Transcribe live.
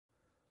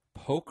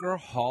Poker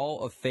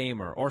Hall of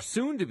Famer, or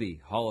soon-to-be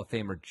Hall of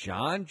Famer,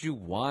 John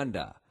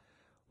Juanda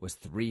was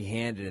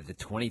three-handed at the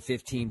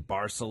 2015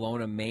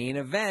 Barcelona main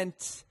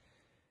event,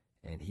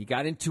 and he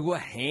got into a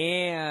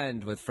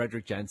hand with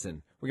Fredrik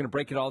Jensen. We're going to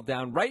break it all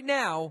down right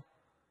now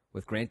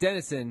with Grant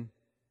Dennison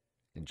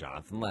and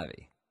Jonathan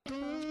Levy.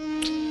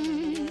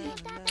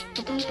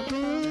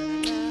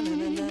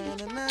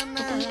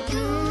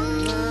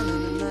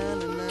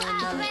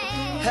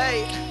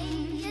 Hey.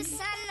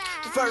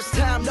 First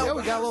time, no. Yeah,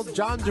 we got a little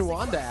John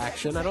Juanda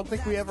action. I don't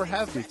think we ever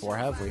have before,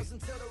 have we?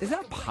 Is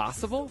that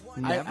possible?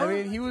 I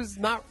mean, he's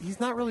not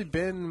really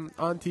been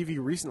on TV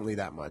recently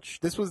that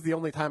much. This was the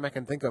only time I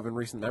can think of in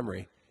recent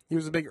memory. He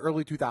was a big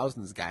early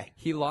 2000s guy.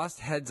 He lost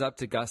heads up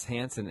to Gus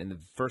Hansen in the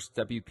first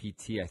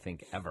WPT, I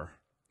think, ever.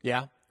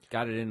 Yeah?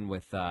 Got it in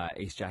with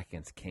Ace-Jack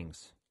against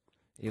Kings.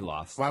 He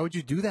lost. Why would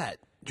you do that,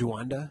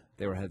 Juanda?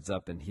 They were heads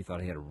up, and he thought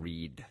he had a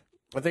read.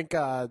 I think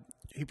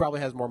he probably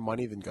has more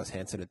money than Gus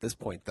Hansen at this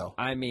point, though.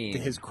 I mean, to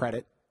his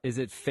credit. Is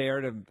it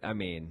fair to,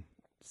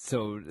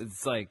 so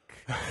it's like...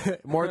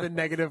 more than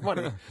negative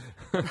money.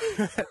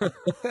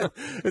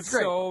 It's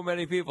great. So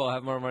many people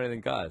have more money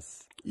than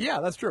Gus. Yeah,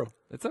 that's true.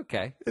 It's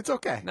okay. It's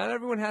okay. Not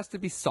everyone has to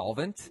be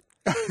solvent.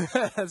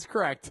 That's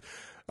correct.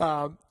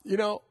 I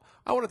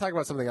want to talk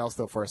about something else,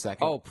 though, for a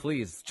second. Oh,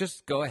 please.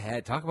 Just go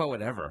ahead. Talk about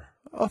whatever.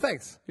 Oh,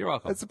 thanks. You're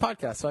welcome. It's a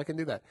podcast, so I can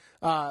do that.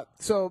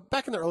 So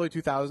back in the early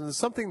 2000s,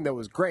 something that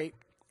was great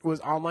was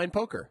online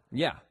poker.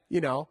 Yeah.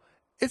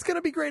 It's going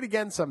to be great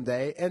again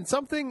someday, and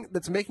something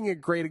that's making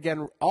it great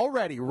again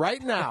already,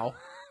 right now,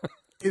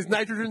 is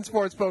Nitrogen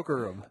Sports Poker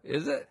Room.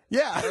 Is it?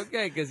 Yeah.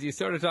 Okay, because you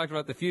sort of talked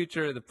about the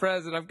future, the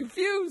present. I'm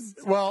confused.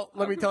 Well,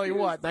 let me tell you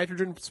what.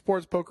 Nitrogen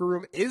Sports Poker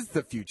Room is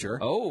the future.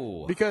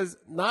 Oh. Because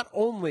not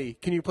only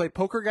can you play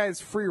Poker Guys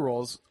free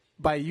rolls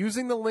by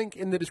using the link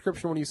in the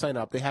description when you sign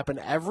up. They happen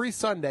every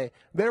Sunday.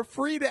 They're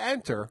free to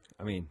enter.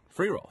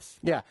 Free rolls.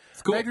 Yeah.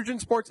 It's cool. Nitrogen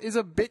Sports is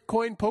a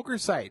Bitcoin poker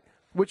site,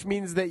 which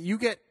means that you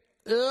get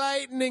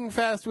lightning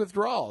fast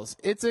withdrawals.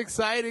 It's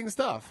exciting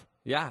stuff.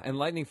 Yeah, and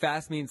lightning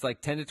fast means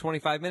like 10 to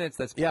 25 minutes.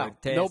 That's no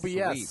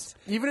BS. Sweet.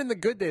 Even in the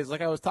good days,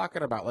 like I was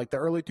talking about, like the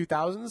early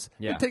 2000s,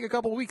 it'd take a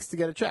couple weeks to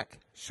get a check.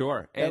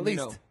 Sure. At and,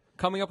 least.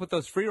 Coming up with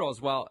those free rolls,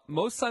 well,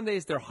 most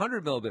Sundays they're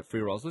 100 millibit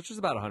free rolls, which is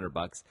about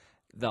 $100.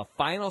 The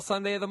final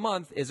Sunday of the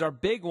month is our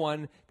big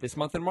one this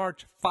month in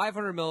March,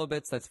 500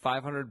 millibits. That's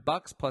 $500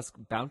 plus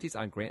bounties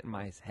on Grant and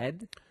my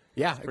head.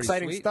 Yeah,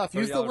 exciting sweet. stuff.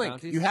 Use the link.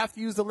 Bounties. You have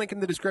to use the link in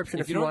the description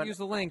If you don't use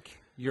the link,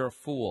 you're a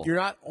fool. You're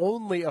not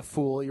only a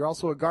fool, you're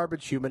also a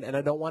garbage human, and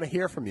I don't want to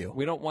hear from you.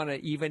 We don't want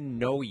to even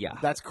know ya.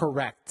 That's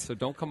correct. So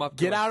don't come up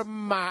to Get us. out of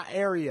my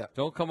area.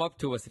 Don't come up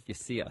to us if you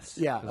see us.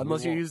 Yeah,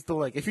 unless you use the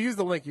link. If you use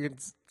the link, you can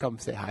come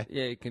say hi.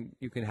 Yeah,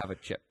 you can have a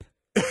chip.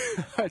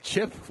 A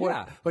chip? What,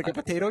 Yeah. Like a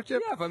potato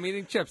chip? Yeah, if I'm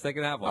eating chips, they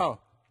can have one. Oh,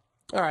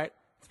 all right.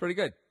 It's pretty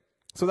good.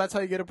 So that's how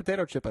you get a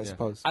potato chip, I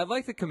suppose. I'd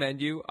like to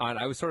commend you on,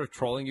 I was sort of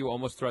trolling you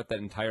almost throughout that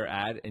entire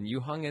ad, and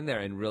you hung in there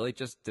and really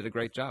just did a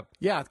great job.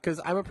 Yeah,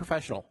 because I'm a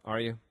professional. Are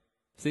you?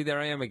 See,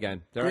 there I am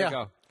again. There I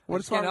go. I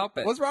just wrong? can't help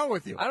it. What's wrong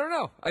with you? I don't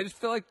know. I just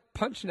feel like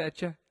punching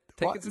at you,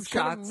 taking Well, some it's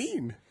shots. kind of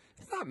mean.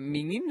 It's not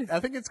mean. I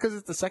think it's because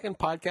it's the second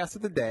podcast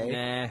of the day.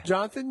 Nah.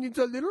 Jonathan needs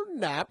a little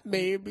nap,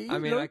 maybe. I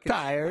mean,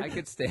 tired. I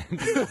could stand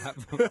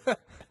that.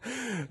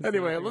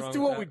 Anyway, Nothing let's wrong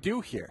do with what that. we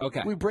do here.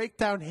 Okay. We break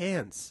down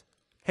hands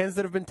that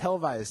have been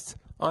televised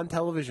on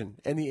television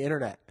and the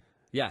internet.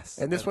 Yes.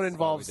 And this one that's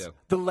what we involves do.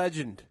 the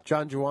legend,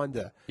 John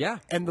Juanda. Yeah.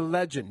 And the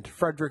legend,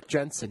 Fredrik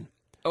Jensen.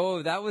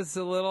 Oh, that was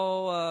a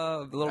little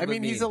I bit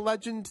mean, he's a mean.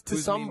 legend to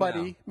Who's mean now?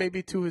 somebody,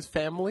 maybe to his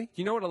family. Do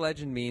you know what a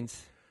legend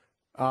means?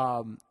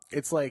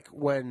 It's like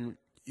when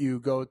you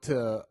go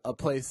to a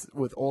place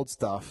with old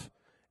stuff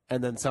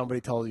and then somebody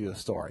tells you a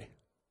story.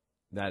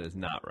 That is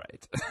not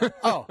right.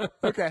 Oh,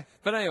 okay.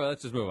 But anyway,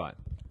 let's just move on.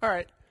 All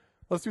right.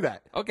 Let's do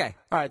that. Okay.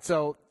 All right.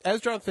 So,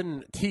 as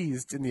Jonathan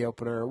teased in the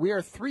opener, we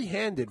are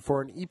three-handed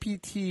for an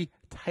EPT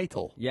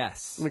title.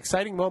 Yes. An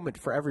exciting moment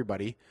for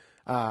everybody.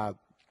 John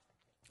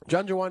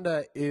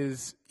Juanda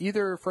is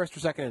either first or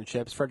second in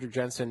chips. Fredrik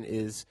Jensen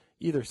is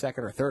either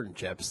second or third in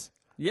chips.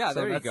 Yeah, So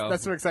there you that's, go.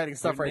 That's some exciting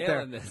stuff You're right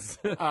there. nailing this.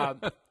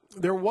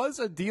 There was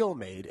a deal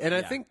made, and I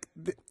Yeah. think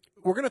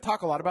we're going to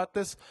talk a lot about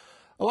this.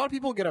 A lot of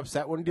people get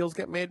upset when deals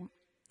get made.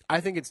 I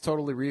think it's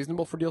totally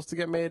reasonable for deals to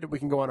get made. We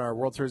can go on our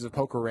World Series of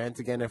Poker rant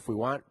again if we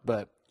want,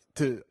 but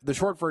the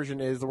short version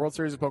is the World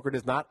Series of Poker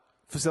does not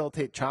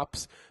facilitate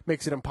chops,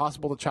 makes it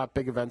impossible to chop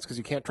big events because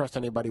you can't trust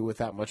anybody with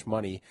that much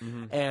money.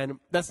 And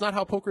that's not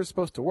how poker is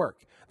supposed to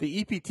work.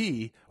 The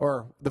EPT,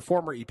 or the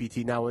former EPT,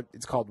 now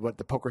it's called,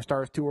 the Poker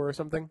Stars Tour or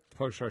something?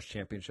 Poker Stars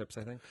Championships,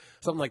 I think.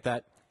 Something like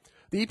that.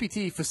 The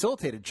EPT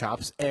facilitated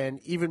chops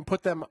and even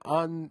put them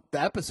on the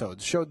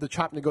episodes, showed the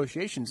chop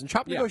negotiations. And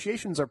chop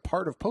negotiations are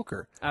part of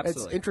poker.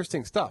 Absolutely. It's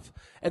interesting stuff.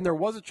 And there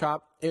was a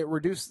chop. It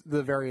reduced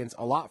the variance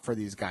a lot for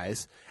these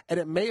guys. And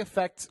it may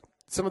affect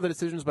some of the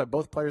decisions by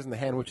both players in the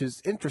hand, which is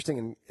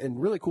interesting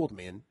and really cool to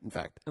me, in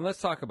fact. And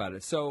let's talk about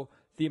it. So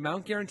the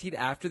amount guaranteed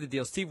after the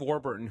deal, Steve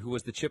Warburton, who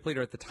was the chip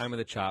leader at the time of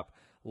the chop,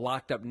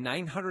 locked up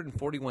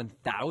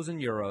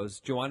 941,000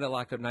 euros. Juanda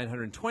locked up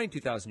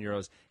 922,000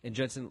 euros, and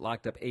Jensen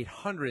locked up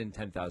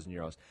 810,000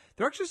 euros.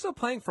 They're actually still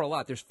playing for a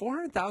lot. There's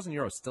 400,000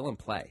 euros still in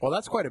play. Well,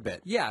 that's quite a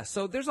bit. Yeah,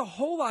 so there's a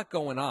whole lot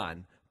going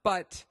on,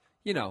 but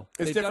you know,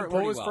 It's they've different. done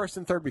pretty What was well. first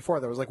and third before?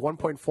 There was like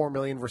 1.4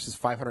 million versus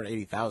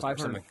 580,000.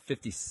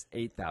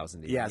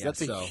 558,000. Yes,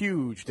 that's a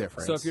huge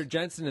difference. So if you're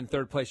Jensen in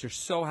third place, you're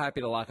so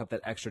happy to lock up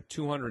that extra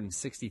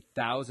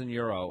 260,000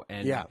 euro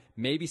and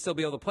maybe still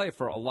be able to play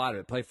for a lot of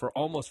it, play for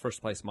almost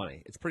first place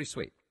money. It's pretty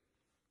sweet.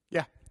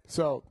 Yeah.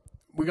 So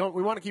we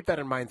want to keep that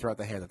in mind throughout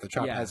the hand that the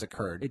chop has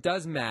occurred. It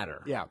does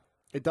matter. Yeah,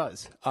 it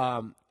does.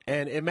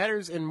 And it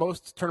matters in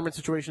most tournament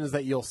situations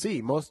that you'll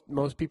see.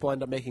 Most people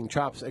end up making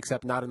chops,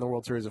 except not in the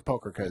World Series of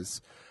Poker,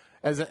 because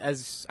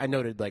as I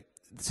noted, like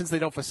since they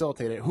don't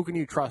facilitate it, who can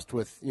you trust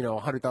with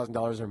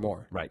 $100,000 or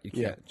more? Right, you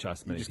can't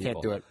trust many people. You just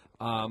can't do it.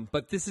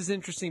 But this is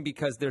interesting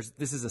because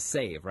this is a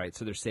save, right?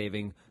 So they're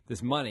saving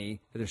this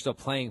money that they're still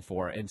playing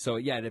for, and so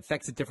it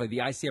affects it differently.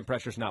 The ICM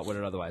pressure is not what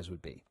it otherwise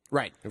would be.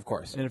 Right, of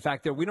course. And in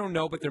fact, we don't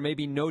know, but there may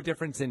be no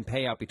difference in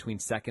payout between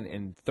second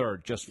and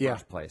third, just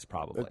first place,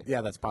 probably.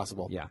 Yeah, that's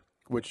possible. Yeah.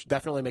 Which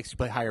definitely makes you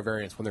play higher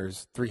variance when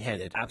there's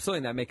three-handed. Absolutely,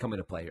 and that may come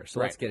into play here.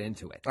 So let's get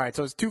into it. All right,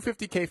 so it's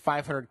 250K,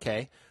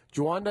 500K.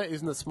 Juanda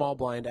is in the small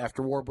blind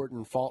after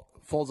Warburton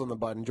folds on the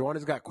button.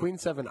 Juanda's got Queen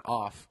 7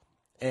 off,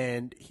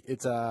 and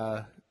it's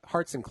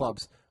hearts and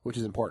clubs, which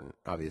is important,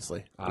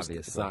 obviously.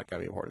 It's not going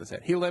to be important to say.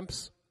 He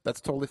limps. That's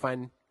a totally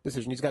fine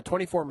decision. He's got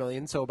 24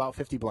 million, so about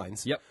 50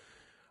 blinds. Yep.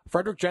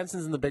 Frederick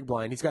Jensen's in the big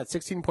blind. He's got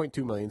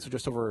 16.2 million, so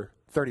just over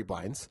 30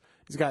 blinds.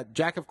 He's got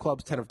Jack of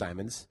clubs, 10 of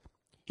diamonds.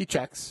 He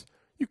checks.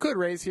 You could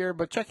raise here,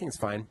 but checking's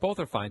fine. Both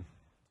are fine.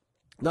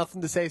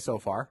 Nothing to say so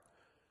far.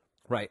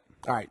 Right.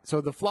 All right, so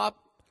the flop,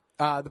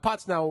 the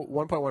pot's now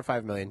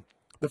 1.15 million.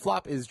 The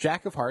flop is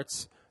Jack of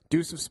hearts,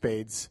 Deuce of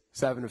spades,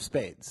 7 of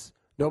spades.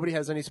 Nobody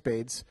has any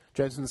spades.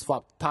 Jensen's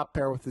flop top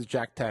pair with his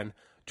Jack 10.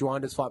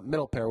 Juanda's flop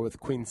middle pair with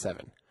Queen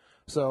 7.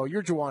 So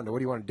you're Juanda. What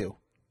do you want to do?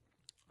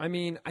 I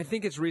mean, I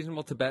think it's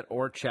reasonable to bet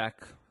or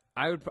check.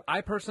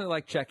 I personally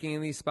like checking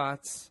in these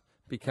spots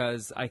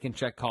because I can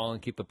check call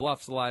and keep the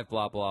bluffs alive,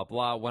 blah, blah,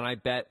 blah. When I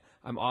bet,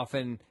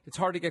 it's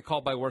hard to get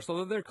called by worse,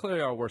 although there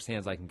clearly are worse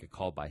hands I can get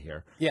called by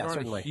here. Yeah, there aren't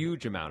certainly. a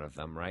huge amount of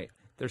them, right?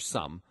 There's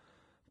some.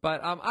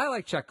 But I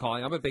like check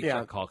calling. I'm a big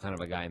check call kind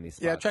of a guy in these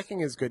spots. Yeah, checking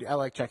is good. I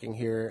like checking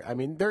here. I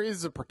mean, there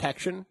is a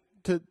protection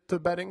to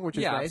betting, which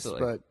is nice,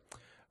 absolutely. but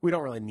we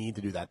don't really need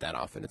to do that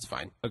often. It's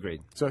fine.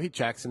 Agreed. So he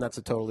checks, and that's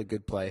a totally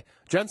good play.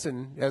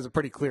 Jensen has a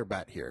pretty clear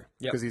bet here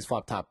because he's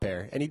flop top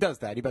pair, and he does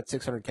that. He bets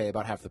 600K,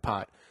 about half the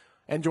pot,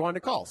 and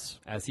Juanda calls.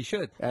 As he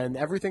should. And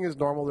everything is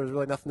normal. There's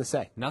really nothing to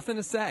say. Nothing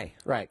to say.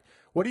 Right.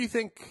 What do you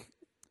think,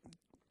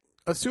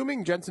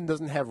 assuming Jensen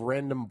doesn't have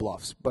random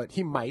bluffs, but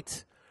he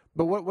might,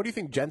 but what do you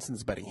think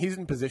Jensen's betting? He's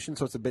in position,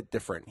 so it's a bit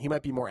different. He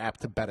might be more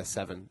apt to bet a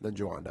 7 than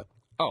Juanda.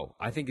 Oh,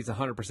 I think he's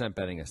 100%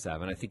 betting a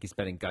 7. I think he's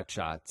betting gut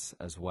shots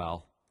as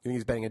well. You think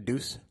he's betting a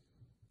deuce?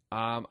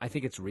 I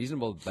think it's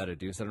reasonable to bet a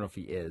deuce. I don't know if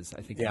he is.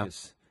 I think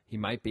he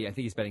might be. I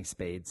think he's betting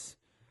spades.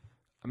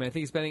 I mean, I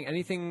think he's betting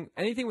anything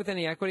with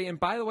any equity. And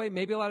by the way,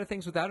 maybe a lot of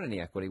things without any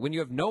equity. When you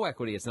have no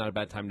equity, it's not a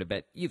bad time to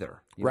bet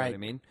either. You know what I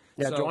mean?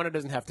 Yeah, so, Juanda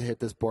doesn't have to hit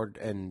this board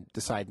and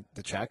decide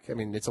to check. I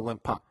mean, it's a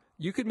limp pot.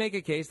 You could make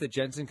a case that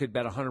Jensen could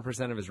bet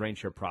 100% of his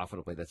range here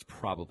profitably. That's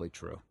probably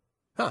true.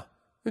 Huh.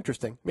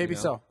 Interesting. Maybe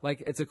so.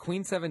 Like, it's a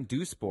Queen 7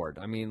 deuce board.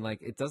 I mean,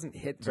 like, it doesn't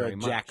hit very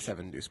much. Jack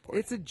 7 deuce board.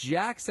 It's a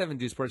Jack 7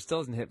 deuce board. It still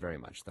doesn't hit very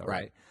much, though,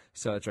 right?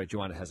 So that's right.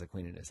 Juanda has a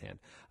queen in his hand.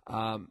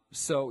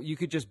 So you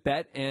could just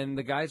bet, and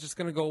the guy's just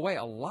going to go away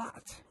a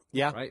lot.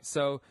 Yeah. Right?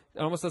 So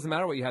it almost doesn't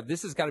matter what you have.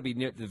 This has got to be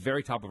near the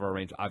very top of our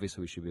range. Obviously,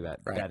 we should be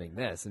betting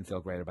this and feel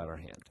great about our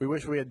hand. We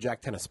wish we had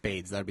Jack 10 of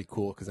spades. That would be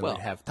cool because then we'd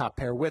have top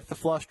pair with the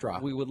flush draw.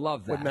 We would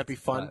love that. Wouldn't that be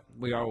fun? But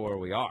we are where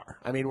we are.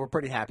 I mean, we're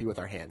pretty happy with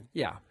our hand.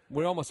 Yeah.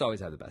 We almost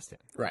always have the best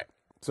hand. Right.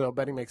 So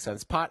betting makes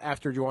sense. Pot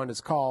after Juanda's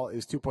call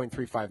is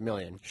 2.35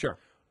 million. Sure.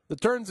 The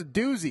turn's a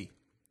doozy.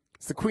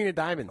 It's the Queen of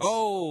Diamonds.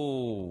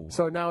 Oh.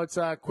 So now it's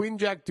Queen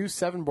Jack Deuce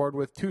 7 board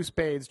with 2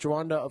 spades.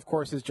 Juanda, of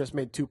course, has just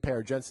made 2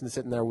 pair. Jensen's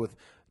sitting there with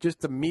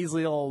just a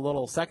measly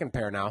little second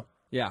pair now.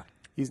 Yeah.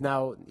 He's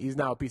now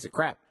a piece of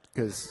crap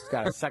because he's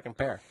got a second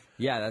pair.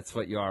 Yeah, that's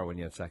what you are when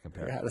you have second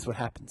pair. Yeah, that's what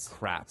happens.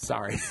 Crap.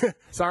 Sorry.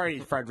 Sorry,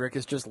 Frederick.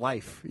 It's just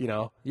life, you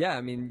know. Yeah,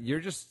 I mean, you're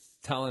just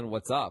telling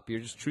what's up. You're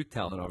just truth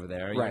telling over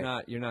there.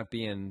 Right. You're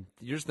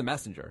just the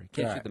messenger.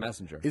 You can't shoot the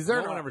messenger.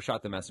 No one ever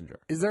shot the messenger.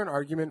 Is there an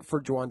argument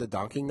for Juanda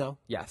donking though?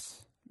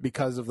 Yes.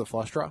 Because of the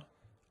flush draw?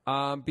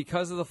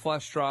 Because of the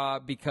flush draw,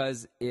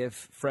 because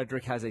if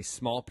Frederick has a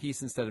small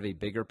piece instead of a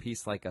bigger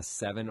piece like a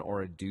 7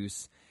 or a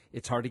deuce,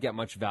 it's hard to get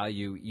much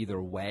value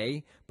either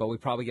way, but we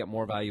probably get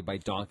more value by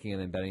donking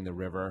and then betting the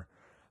river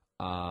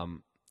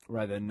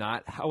rather than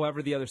not.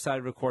 However, the other side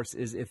of it, of course,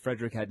 is if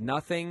Frederick had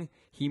nothing,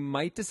 he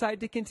might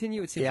decide to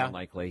continue. It seems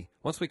unlikely.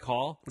 Once we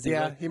call,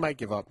 he might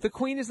give up. The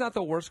queen is not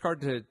the worst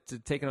card to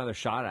take another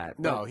shot at.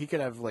 No, he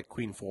could have like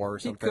Queen 4 or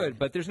something. He could,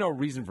 but there's no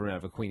reason for him to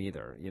have a queen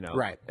either, you know?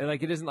 Right. And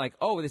like, it isn't like,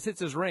 oh, this hits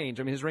his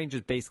range. I mean, his range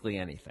is basically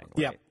anything.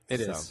 Right? Yeah,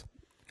 it is.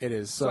 It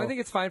is. So I think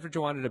it's fine for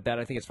Juanda to bet.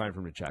 I think it's fine for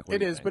him to check.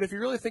 It is, but if you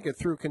really think it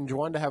through, can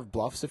Juanda have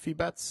bluffs if he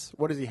bets?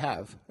 What does he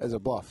have as a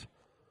bluff?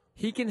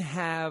 He can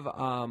have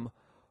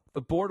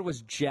the board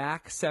was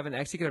Jack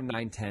 7x. He could have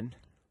 9-10.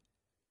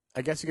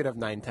 I guess you could have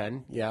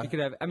 9-10. Yeah. He could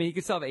have. I mean, he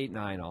could still have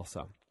 8-9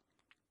 also,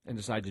 and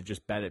decide to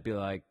just bet it. Be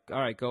like, all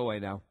right, go away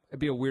now. It'd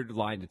be a weird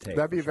line to take.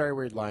 That'd be a very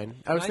weird line.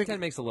 I was 9-10 thinking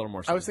makes a little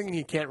more sense. I was thinking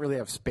he can't really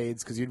have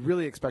spades because you'd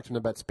really expect him to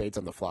bet spades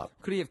on the flop.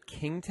 Could he have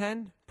King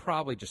 10?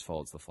 Probably just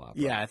folds the flop.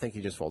 Yeah, I think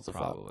he just folds the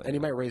Probably, flop, and he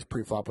might raise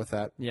pre-flop with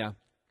that. Yeah,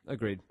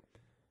 agreed.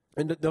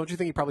 And don't you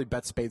think he probably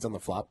bets spades on the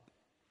flop?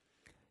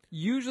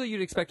 Usually,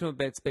 you'd expect him to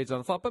bet spades on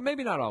the flop, but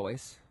maybe not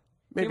always.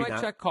 Maybe he might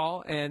not. check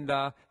call and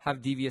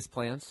have devious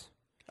plans.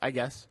 I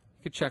guess.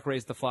 You could check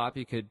raise the flop.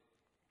 You could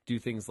do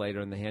things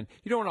later in the hand.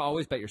 You don't want to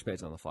always bet your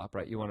spades on the flop,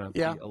 right? You want to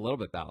be a little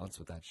bit balanced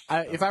with that.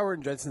 If I were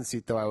in Jensen's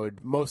seat, though, I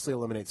would mostly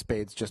eliminate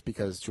spades just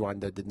because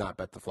Juanda did not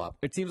bet the flop.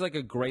 It seems like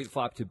a great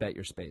flop to bet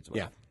your spades with.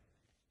 Yeah.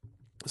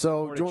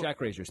 So Or to check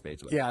raise your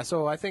spades with. Yeah,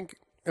 so I think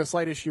a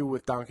slight issue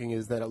with donking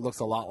is that it looks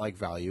a lot like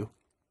value.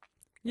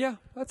 Yeah,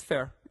 that's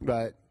fair.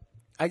 But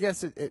I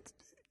guess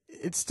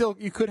it's still,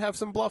 you could have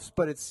some bluffs,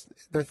 but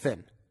they're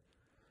thin.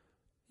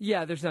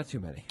 Yeah, there's not too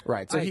many.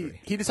 Right. So I agree.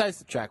 he decides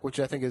to check, which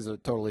I think is a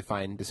totally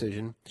fine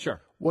decision.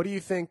 Sure. What do you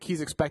think he's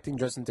expecting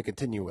Justin to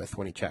continue with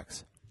when he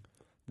checks?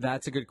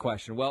 That's a good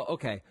question. Well,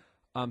 okay.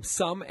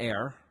 Some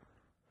air,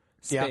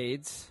 Yeah.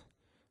 spades.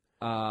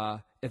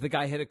 If the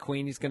guy hit a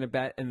queen, he's going to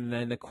bet. And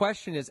then the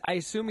question is, I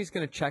assume he's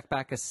going to check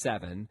back a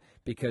 7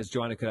 because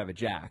Joanna could have a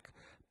jack.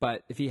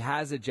 But if he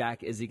has a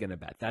jack, is he going to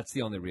bet? That's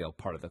the only real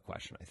part of the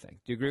question, I think.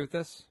 Do you agree with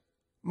this?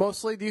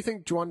 Mostly, do you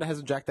think Juanda has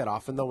a jack that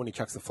often, though, when he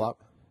checks the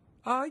flop?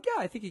 Yeah,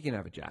 I think he can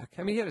have a jack.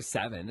 I mean, he had a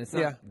 7. It's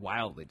not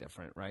wildly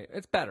different, right?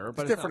 It's better,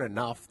 but It's different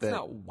enough that it's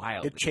not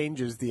wildly. it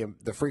changes the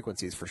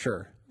frequencies for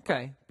sure.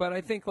 Okay, but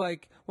I think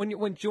like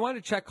when Joanna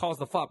check calls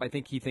the flop, I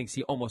think he thinks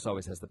he almost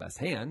always has the best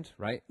hand,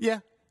 right? Yeah.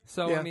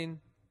 So Yeah. I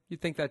mean,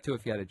 you'd think that too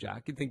if you had a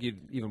jack. You'd think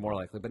you'd even more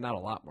likely, but not a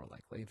lot more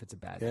likely if it's a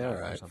bad Yeah, jack all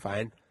or right. something.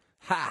 Fine.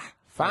 Ha!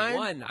 Fine. I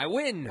won. I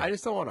win. I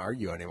just don't want to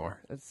argue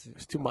anymore. That's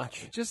It's too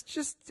much. just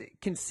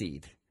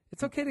concede.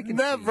 It's okay to concede.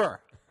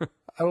 Never.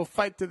 I will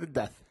fight to the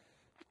death.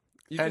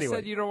 You just Anyway.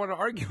 said you don't want to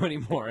argue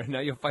anymore, and now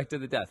you'll fight to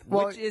the death.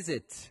 Well, Which is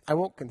it? I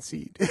won't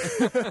concede.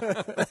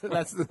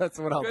 that's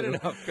what I'll Good do.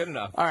 enough. Good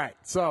enough. All right.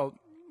 So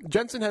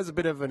Jensen has a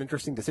bit of an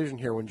interesting decision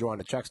here when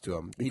Joanna checks to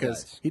him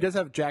because he does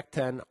have Jack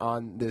 10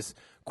 on this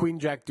Queen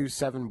Jack Deuce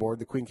 7 board.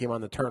 The Queen came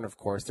on the turn, of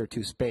course. They're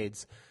 2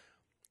 spades.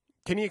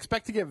 Can he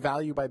expect to get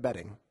value by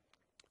betting?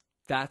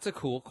 That's a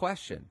cool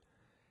question.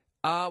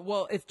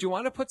 Well, if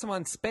Joanna puts him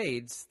on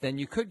spades, then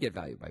you could get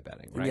value by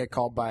betting, You right? get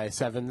called by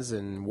 7s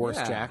and worse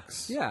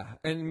jacks. Yeah,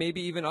 and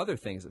maybe even other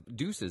things,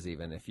 deuces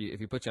even if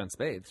you put you on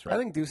spades, right? I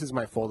think deuces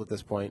might fold at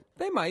this point.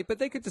 They might, but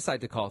they could decide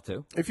to call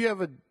too. If you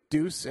have a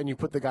deuce and you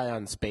put the guy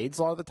on spades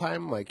a lot of the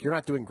time, like you're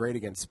not doing great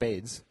against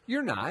spades.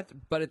 You're not,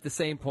 but at the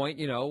same point,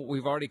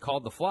 we've already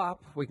called the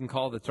flop. We can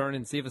call the turn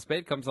and see if a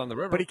spade comes on the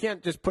river. But he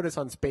can't just put us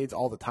on spades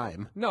all the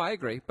time. No, I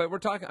agree, but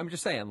I'm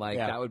just saying,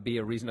 that would be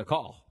a reason to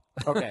call.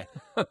 Okay.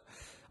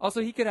 Also,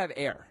 he could have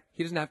air.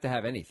 He doesn't have to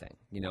have anything,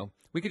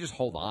 We could just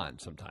hold on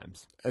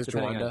sometimes. As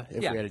depending Joanna, on, if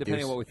we had a depending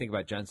deuce. on what we think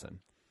about Jensen.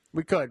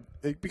 We could.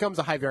 It becomes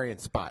a high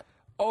variance spot.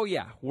 Oh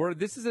yeah,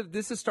 this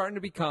is starting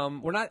to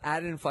become. We're not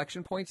at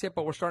inflection points yet,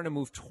 but we're starting to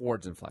move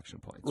towards inflection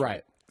points.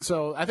 Right.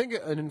 So I think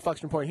an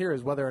inflection point here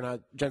is whether or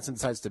not Jensen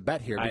decides to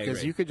bet here, I because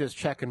agree. you could just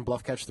check and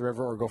bluff catch the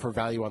river or go for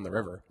value on the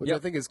river, which Yep. I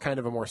think is kind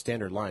of a more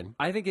standard line.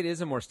 I think it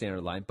is a more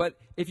standard line. But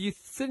if you're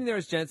sitting there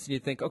as Jensen, you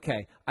think,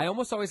 okay, I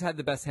almost always had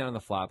the best hand on the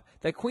flop.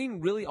 That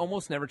queen really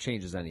almost never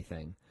changes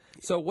anything.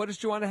 So what does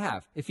Joanna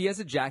have? If he has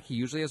a jack, he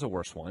usually has a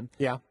worse one.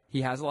 Yeah.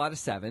 He has a lot of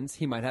 7s.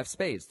 He might have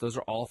spades. Those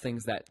are all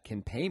things that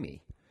can pay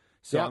me.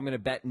 So Yeah. I'm going to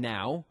bet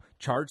now,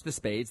 charge the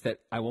spades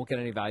that I won't get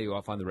any value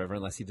off on the river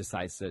unless he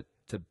decides to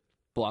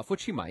bluff,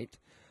 which he might.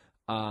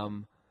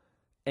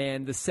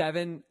 And the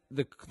 7,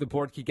 the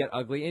board could get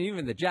ugly, and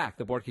even the jack,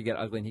 the board could get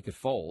ugly and he could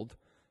fold.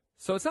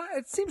 So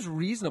it seems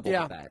reasonable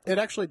Yeah, with that. it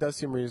actually does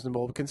seem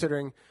reasonable,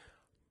 considering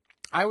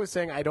I was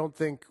saying I don't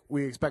think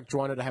we expect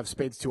Joanna to have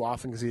spades too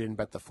often because he didn't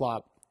bet the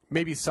flop.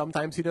 Maybe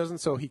sometimes he doesn't,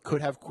 so he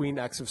could have Queen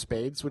X of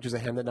spades, which is a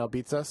hand that now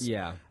beats us.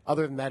 Yeah.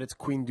 Other than that, it's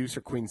Queen Deuce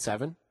or Queen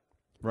 7.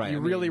 Right. He I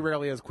mean, really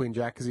rarely has Queen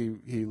Jack because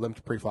he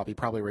limped preflop. He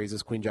probably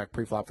raises Queen Jack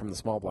preflop from the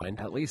small blind.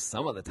 at least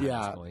some of the time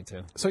Yeah. it's going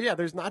to. So yeah,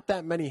 there's not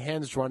that many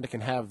hands Joanna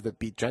can have that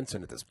beat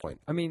Jensen at this point.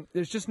 I mean,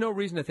 there's just no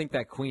reason to think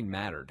that queen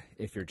mattered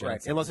if you're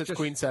Jensen. Unless it's Just-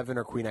 Queen 7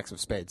 or Queen X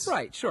of spades.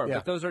 Right, sure. Yeah.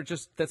 But those are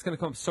that's going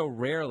to come so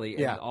rarely in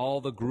Yeah. all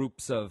the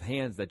groups of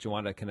hands that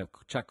Joanna can have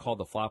call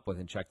the flop with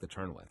and check the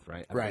turn with,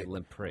 right? After Right. they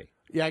limp pre.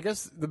 Yeah, I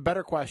guess the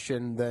better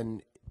question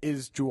than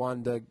is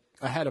Joanna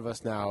ahead of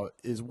us now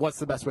is what's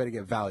the best way to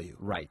get value?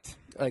 Right.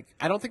 Like,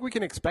 I don't think we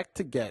can expect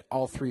to get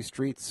all 3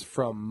 streets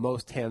from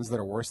most hands that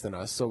are worse than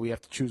us, so we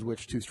have to choose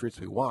which 2 streets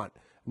we want.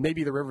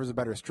 Maybe the river's a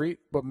better street,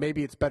 but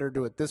maybe it's better to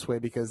do it this way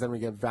because then we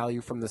get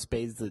value from the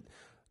spades that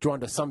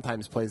Juanda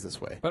sometimes plays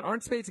this way. But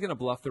aren't spades going to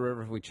bluff the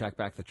river if we check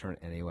back the turn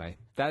anyway?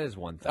 That is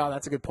one thing. Oh,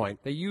 that's a good point.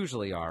 They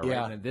usually are,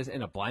 Yeah. right? And this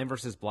in a blind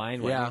versus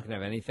blind, where Yeah. you can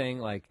have anything,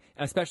 like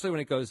especially when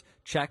it goes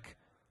check,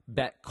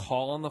 bet,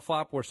 call on the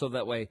flop, where so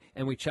that way,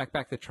 and we check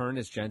back the turn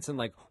as Jensen,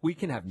 like we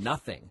can have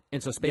nothing,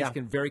 and so spades Yeah.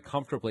 can very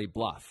comfortably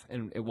bluff,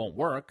 and it won't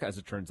work as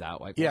it turns out.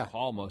 Like Yeah. we'll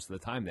call most of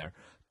the time there,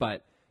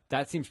 but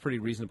that seems pretty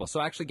reasonable. So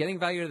actually, getting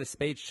value to the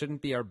spades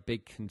shouldn't be our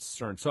big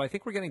concern. So I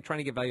think we're trying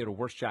to get value to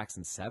worse jacks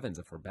and sevens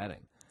if we're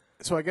betting.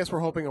 So I guess we're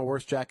hoping a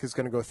worse jack is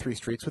going to go 3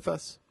 streets with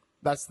us.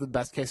 That's the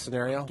best case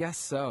scenario. Guess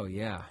so,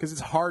 yeah. Because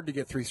it's hard to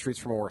get 3 streets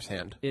from a worse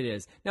hand. It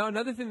is. Now,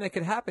 another thing that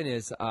could happen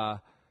is, I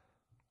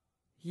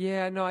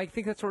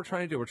think that's what we're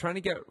trying to do. We're trying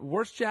to get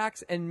worse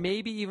jacks and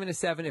maybe even a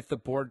 7 if the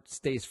board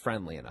stays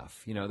friendly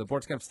enough. You know, the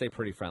board's going to stay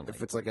pretty friendly.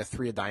 If it's like a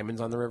 3 of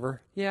diamonds on the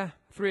river. Yeah,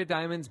 3 of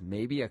diamonds,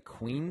 maybe a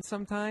queen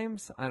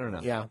sometimes. I don't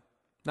know. Yeah.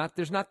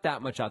 There's not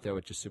that much out there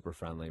which is super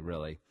friendly,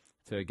 really,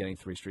 to getting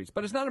 3 streets.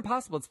 But it's not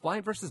impossible. It's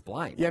blind versus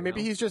blind. Yeah, you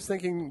maybe know? he's just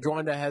thinking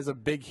Juanda has a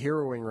big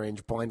heroing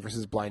range, blind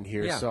versus blind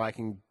here, Yeah. so I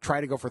can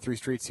try to go for 3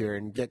 streets here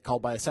and get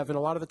called by a 7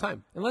 a lot of the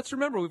time. And let's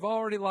remember, we've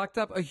already locked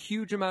up a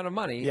huge amount of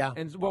money. Yeah.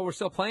 And while we're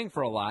still playing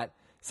for a lot,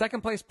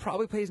 second place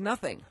probably pays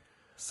nothing.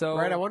 So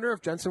Right, I wonder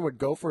if Jensen would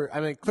go for,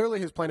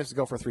 clearly his plan is to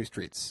go for 3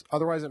 streets.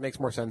 Otherwise, it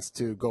makes more sense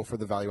to go for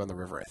the value on the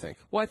river, I think.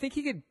 Well, I think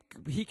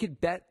he could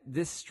bet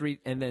this street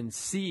and then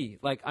see,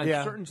 like on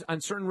Yeah.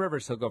 certain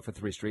rivers he'll go for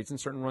 3 streets and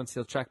certain ones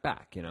he'll check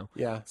back, you know.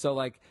 Yeah. So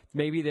like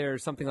maybe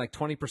there's something like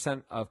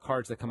 20% of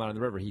cards that come out on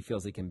the river he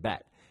feels he can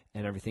bet,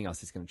 and everything else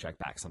he's going to check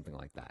back, something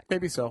like that.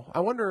 Maybe so. I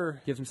wonder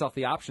Gives himself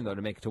the option though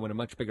to win a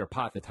much bigger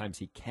pot the times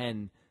he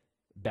can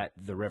bet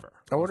the river.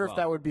 if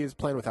that would be his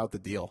plan without the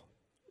deal.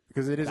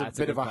 Because it is That's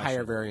a a bit of good a higher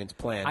question. variance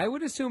plan. I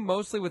would assume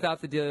mostly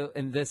without the deal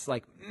in this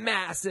like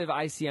massive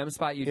ICM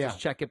spot, you just Yeah.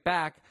 check it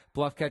back,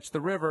 bluff catch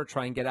the river,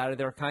 try and get out of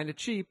there kind of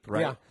cheap,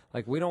 right? Yeah.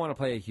 Like we don't want to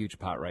play a huge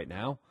pot right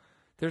now.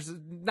 There's a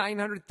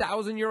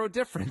 900,000 euro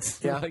difference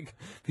Yeah. like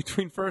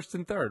between first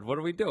and third. What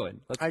are we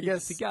doing? Let's keep it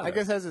together. I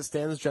guess as it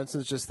stands,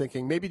 Jensen's just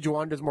thinking maybe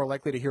Juanda's more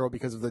likely to hero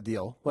because of the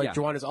deal. Like Yeah.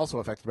 Juanda's also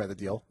affected by the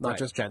deal, not Right.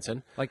 just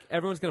Jensen. Like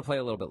everyone's going to play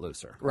a little bit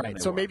looser. than Right. they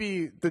So were.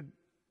 maybe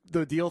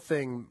the deal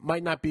thing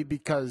might not be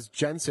because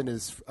Jensen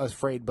is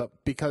afraid, but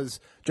because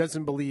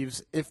Jensen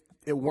believes if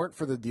it weren't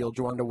for the deal,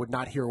 Juanda would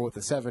not hero with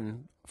a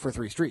 7 for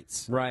 3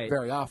 streets. Right.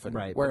 Very often.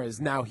 Right. Whereas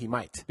now he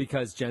might.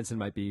 because Jensen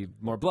might be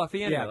more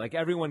bluffy anyway. Yeah. Like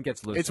everyone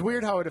gets looser. It's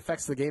weird how it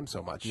affects the game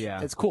so much. Yeah.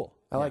 It's cool.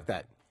 I like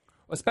that.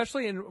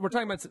 Especially we're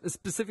talking about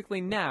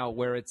specifically now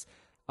where it's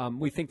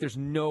we think there's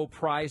no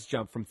prize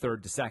jump from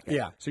third to second.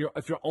 Yeah. So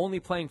if you're only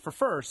playing for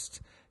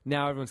first,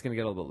 now everyone's going to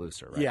get a little bit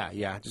looser, right?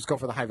 Yeah. Just go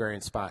for the high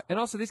variance spot. And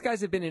also, these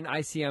guys have been in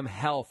ICM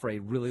hell for a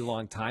really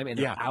long time, and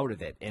they're Yeah. out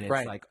of it. And it's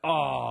Right. like,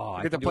 oh,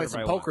 I get to can do play whatever some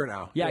I want. poker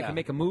now. Yeah, I Yeah. can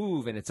make a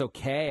move, and it's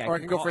okay. Or I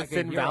can go for I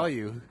thin hero.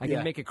 value. I Yeah.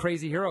 can make a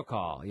crazy hero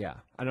call. Yeah,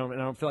 I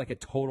don't feel like a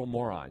total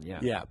moron. Yeah.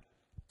 Yeah.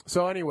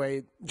 So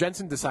anyway,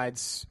 Jensen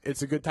decides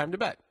it's a good time to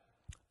bet.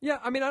 Yeah,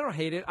 I mean, I don't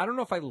hate it. I don't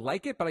know if I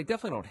like it, but I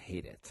definitely don't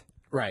hate it.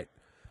 Right.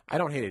 I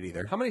don't hate it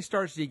either. How many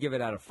stars do you give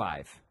it out of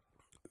 5?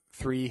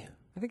 3.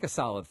 I think a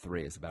solid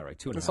 3 is about right.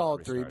 2.5. A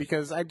solid 3 stars.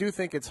 because I do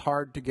think it's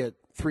hard to get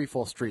 3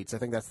 full streets. I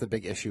think that's the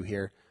big issue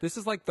here. This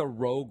is like the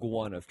Rogue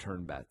One of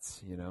turn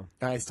bets, you know?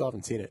 I still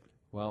haven't seen it.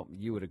 Well,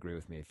 you would agree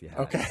with me if you had.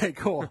 Okay,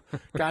 cool.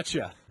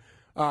 Gotcha.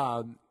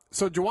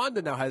 So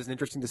Juanda now has an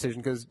interesting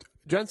decision because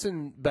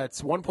Jensen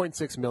bets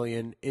 1.6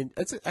 million in.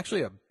 It's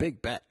actually a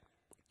big bet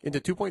into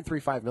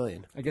 2.35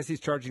 million. I guess he's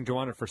charging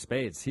Joanna for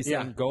spades. He's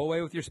Yeah. saying, "Go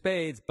away with your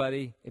spades,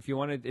 buddy. If you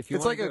wanted, It's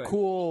wanna like do a it."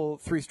 cool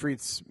 3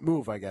 streets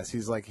move, I guess.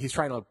 He's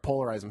trying to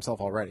polarize himself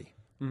already.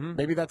 Mm-hmm.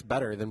 Maybe that's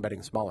better than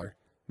betting smaller.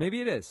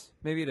 Maybe it is.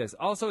 Maybe it is.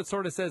 Also, it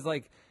sort of says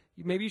like,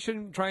 maybe you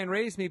shouldn't try and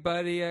raise me,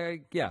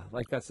 buddy. Yeah,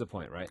 like that's the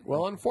point, right?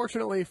 Well,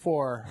 unfortunately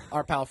for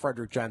our pal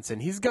Frederick Jensen,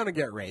 he's gonna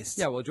get raced.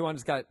 Yeah. Well,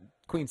 Joanna's got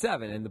Queen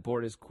 7, and the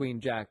board is Queen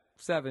Jack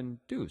 7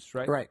 deuce,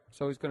 right? Right.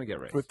 So he's going to get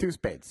raised with 2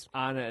 spades.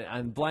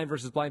 on blind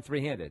versus blind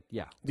 3-handed.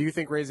 Yeah. Do you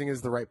think raising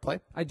is the right play?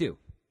 I do.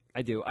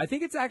 I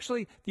think it's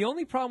actually the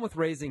only problem with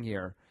raising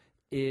here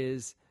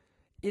is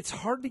it's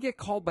hard to get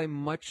called by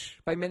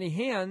many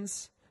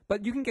hands,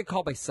 but you can get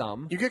called by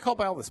some. You get called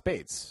by all the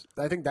spades.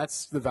 I think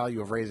that's the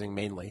value of raising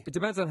mainly. It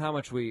depends on how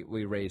much we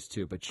raise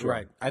too, but sure.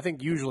 Right. I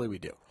think usually we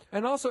do.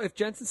 And also, if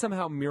Jensen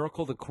somehow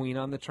miracled a queen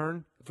on the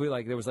turn, if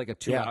there was like a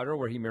 2-outer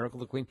where he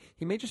miracled a queen,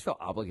 he may just feel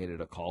obligated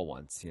to call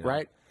once, you know?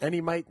 Right. And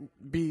he might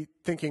be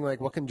thinking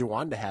like, what can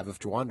Juanda have if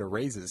Juanda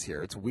raises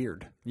here? It's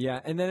weird. Yeah,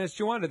 and then as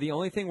Joanna, the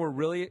only thing we're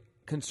really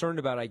concerned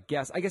about, I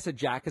guess a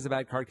jack is a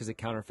bad card because it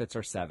counterfeits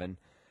our 7,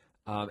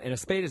 and a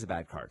spade is a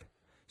bad card.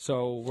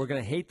 So we're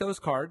going to hate those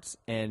cards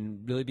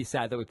and really be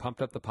sad that we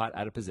pumped up the pot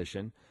out of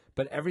position.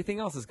 But everything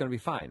else is going to be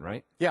fine,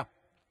 right? Yeah.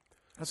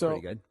 That's So-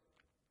 pretty good.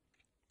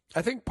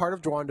 I think part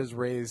of Juanda's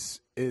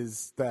raise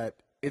is that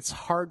it's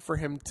hard for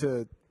him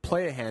to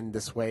play a hand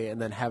this way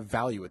and then have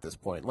value at this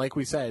point. Like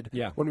we said,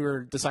 Yeah. when we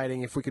were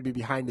deciding if we could be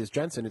behind his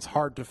Jensen, it's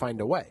hard to find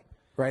a way.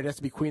 Right? It has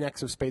to be Queen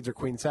X of spades or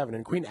Queen 7,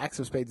 and Queen X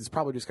of spades is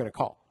probably just going to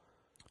call.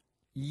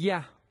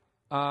 Yeah.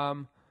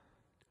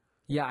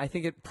 Yeah, I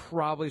think it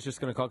probably is just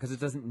going to call because it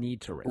doesn't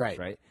need to raise, Right.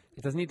 right?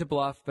 It doesn't need to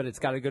bluff, but it's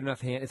got a good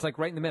enough hand. It's like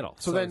right in the middle.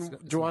 So then,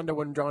 it's- Joanda,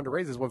 when Joanda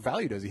raises, what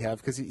value does he have?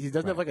 Because he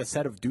doesn't have like a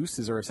set of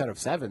deuces or a set of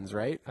sevens,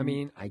 right? I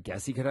mean, I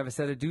guess he could have a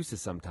set of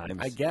deuces sometimes.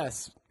 I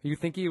guess. You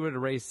think he would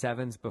have raised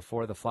sevens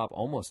before the flop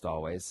almost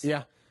always.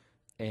 Yeah.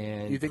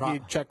 And You think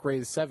he'd check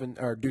raise seven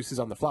or deuces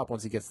on the flop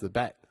once he gets to the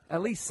bet?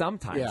 at least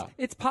sometimes. Yeah.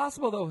 It's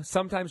possible though.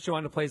 Sometimes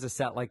Joanda plays a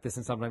set like this,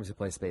 and sometimes he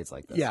plays spades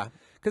like this. Yeah.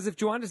 Because if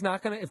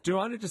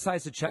Joanda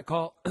decides to check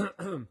call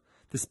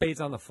the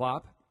spades on the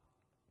flop,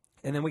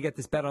 and then we get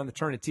this bet on the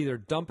turn, it's either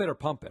dump it or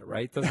pump it,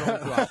 right? Those are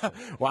only two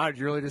options. Wow, did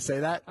you really just say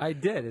that? I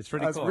did. It's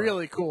pretty That's cool.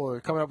 really cool.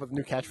 Coming up with a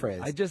new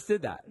catchphrase. I just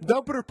did that.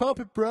 Dump it or pump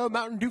it, bro.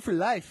 Mountain Dew for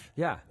life.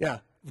 Yeah. Yeah.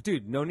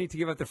 Dude, no need to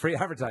give up the free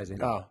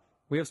advertising. Oh.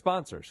 We have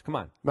sponsors. Come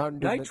on. Mountain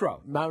Dew.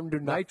 Nitro. Mountain Dew.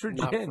 Nitrogen.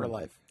 Not for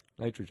life.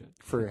 Nitrogen.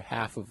 For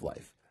half of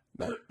life.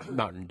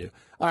 Mountain Dew.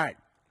 All right.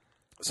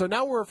 So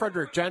now we're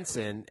Frederick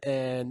Jensen,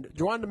 and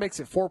Joanda makes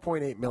it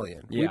 $4.8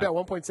 million. We Yeah. bet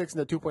 1.6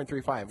 into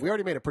 2.35. We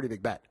already made a pretty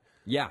big bet.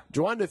 Yeah.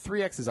 Joanda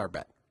 3x is our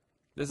bet.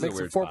 This is Makes a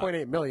it weird spot.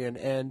 $4.8 million,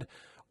 and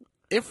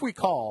if we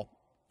call,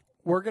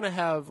 we're going to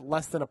have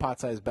less than a pot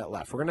size bet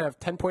left. We're going to have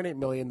 $10.8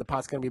 million. The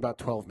pot's going to be about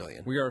 $12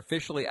 million. We are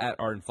officially at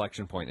our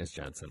inflection point as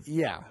Jensen.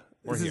 Yeah.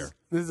 We're This here.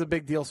 This is a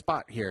big deal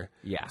spot here.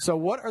 Yeah. So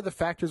what are the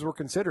factors we're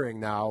considering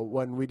now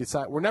when we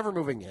decide we're never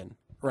moving in,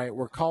 right?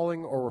 We're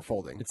calling or we're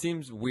folding. It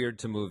seems weird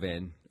to move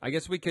in. I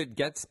guess we could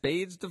get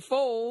spades to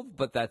fold,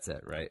 but that's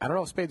it, right? I don't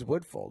know if spades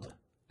would fold.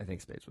 I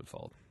think spades would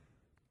fold.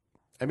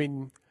 I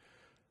mean,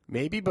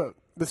 maybe, but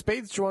the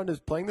spades Joanda is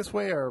playing this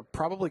way are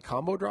probably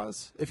combo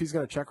draws if he's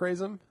going to check raise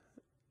them.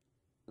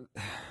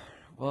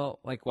 Well,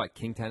 like what?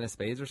 King 10 of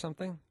spades or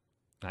something?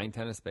 9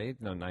 10 of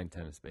spades? No, 9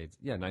 10 of spades.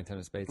 Yeah, 9 10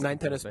 of spades. 9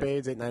 10 of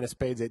spades, 8 9 of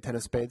spades, 8 10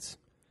 of spades.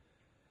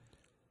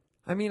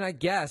 I mean, I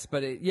guess,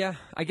 but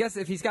I guess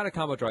if he's got a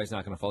combo draw, he's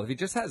not going to fold. If he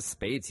just has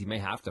spades, he may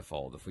have to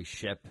fold if we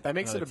ship. That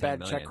makes it a another bad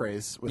 10 check million.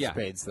 raise with Yeah,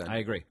 spades then. I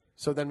agree.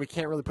 So then we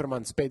can't really put him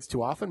on spades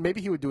too often.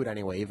 Maybe he would do it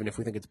anyway, even if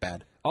we think it's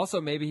bad. Also,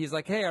 maybe he's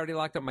like, hey, I already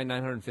locked up my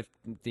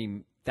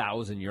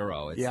 950,000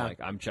 euro. It's Yeah. like,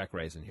 I'm check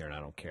raising here and I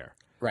don't care.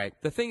 Right.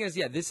 The thing is,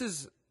 yeah,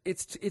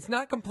 it's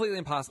not completely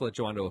impossible that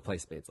Joanda would play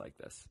spades like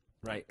this,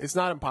 right? It's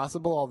not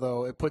impossible,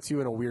 although it puts you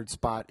in a weird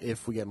spot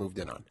if we get moved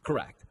in on.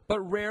 Correct. But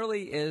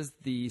rarely is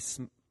the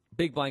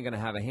big blind going to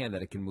have a hand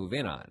that it can move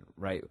in on,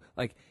 right?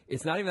 Like,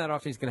 it's not even that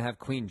often he's going to have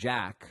queen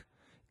jack,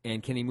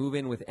 and can he move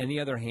in with any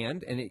other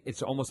hand? And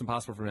it's almost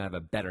impossible for him to have a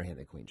better hand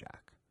than queen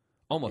jack.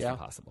 Almost Yeah.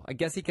 impossible. I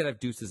guess he could have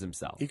deuces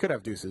himself. He could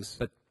have deuces.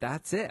 But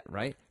that's it,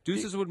 right?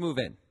 Deuces would move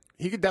in.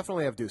 He could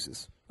definitely have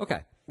deuces.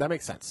 Okay. That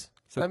makes sense.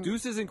 So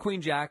deuces and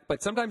queen jack,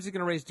 but sometimes he's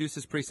going to raise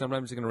deuces pre,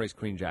 sometimes he's going to raise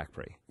queen jack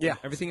pre. Yeah.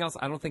 Everything else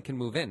I don't think can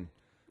move in.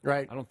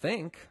 Right. I don't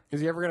think. Is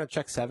he ever going to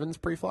check sevens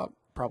pre-flop?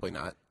 Probably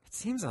not. It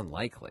seems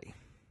unlikely.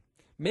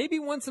 Maybe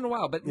once in a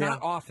while, but not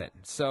Yeah. often.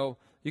 So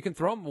you can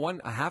throw him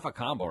a half a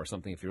combo or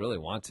something if you really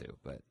want to,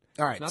 but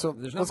All right, there's so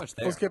there's not let's, much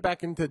there. let's get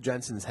back into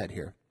Jensen's head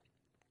here.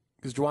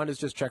 Because Joanda's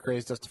just check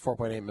raised us to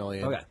 $4.8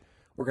 million. Okay.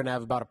 We're going to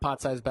have about a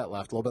pot size bet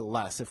left, a little bit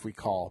less if we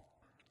call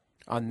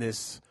on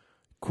this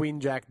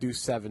queen jack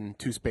deuce 7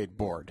 two spade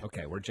board.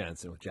 Okay, we're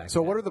Jensen with jack.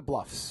 So what are the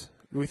bluffs?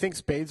 Do we think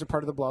spades are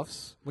part of the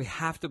bluffs? we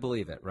have to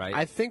believe it, right?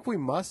 I think we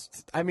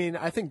must. I mean,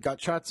 I think gut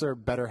shots are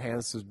better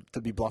hands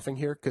to be bluffing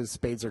here because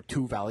spades are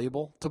too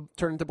valuable to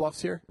turn into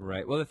bluffs here.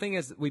 Right. Well, the thing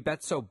is, we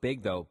bet so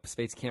big though,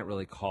 spades can't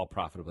really call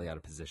profitably out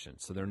of position,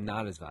 so they're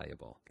not as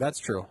valuable. That's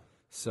true.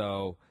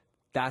 So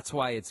that's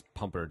why it's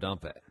pump it or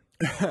dump it.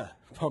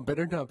 Pump it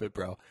or dump it,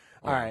 bro.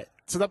 All right.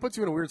 So that puts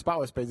you in a weird spot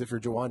with spades if you're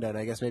Joanda, and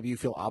I guess maybe you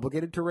feel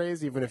obligated to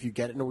raise even if you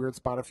get in a weird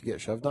spot if you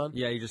get shoved on.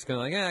 Yeah, you're just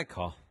gonna I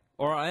call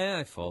or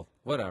I fold,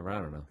 whatever.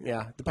 I don't know.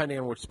 Yeah, depending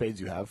on which spades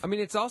you have. I mean,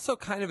 it's also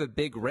kind of a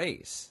big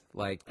raise.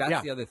 Like that's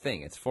Yeah. the other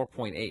thing. It's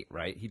 4.8,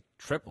 right? He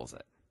triples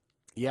it.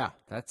 Yeah.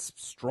 That's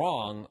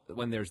strong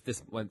when there's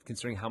this. When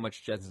considering how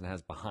much Jensen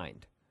has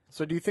behind.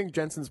 So do you think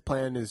Jensen's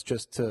plan is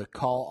just to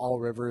call all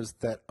rivers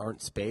that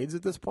aren't spades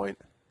at this point?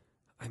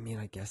 I mean,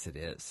 I guess it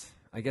is.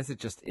 I guess it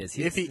just is.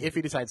 If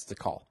he decides to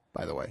call,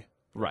 by the way.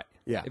 right.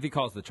 Yeah. If he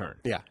calls the turn.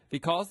 Yeah. If he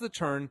calls the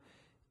turn,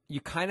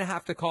 you kind of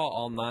have to call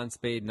all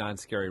non-spade,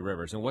 non-scary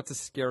rivers. And what's a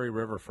scary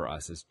river for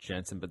us is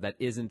Jensen, but that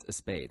isn't a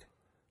spade.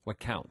 What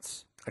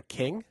counts? A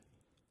king?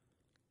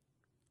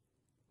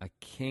 A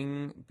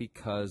king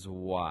because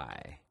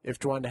why? If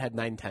Joanda had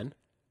 9-10?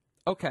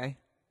 Okay.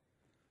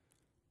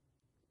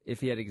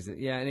 If he had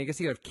yeah, and I guess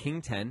he could have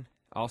king 10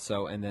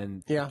 also, and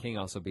then Yeah. king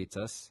also beats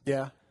us.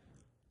 Yeah.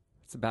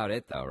 That's about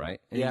it, though,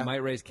 right? And Yeah. you might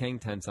raise king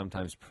 10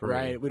 sometimes pre.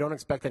 Right. We don't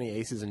expect any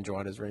aces in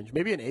Joanda's range.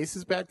 Maybe an ace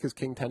is bad because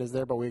king 10 is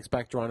there, but we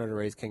expect Joanda to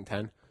raise king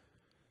 10.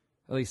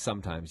 At least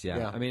sometimes, yeah.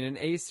 Yeah. I mean, an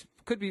ace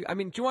could be. I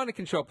mean, Joanna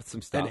can show up with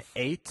some stuff. An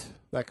 8,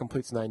 that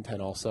completes 9-10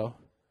 also.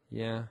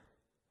 Yeah.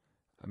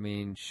 I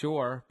mean,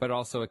 sure, but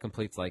also it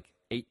completes like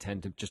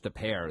 8-10 to just a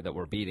pair that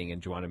we're beating,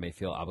 and Joanna may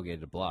feel obligated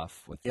to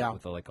bluff with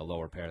like a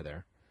lower pair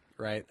there.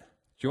 Right.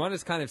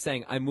 Joanna's kind of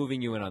saying, I'm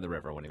moving you in on the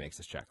river when he makes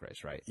this check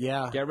raise, right?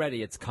 Yeah. Get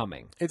ready, it's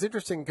coming. It's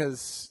interesting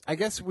because I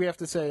guess we have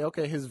to say,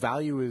 okay, his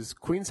value is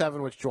queen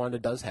 7, which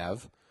Joanda does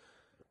have.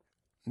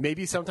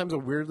 Maybe sometimes a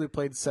weirdly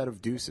played set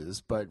of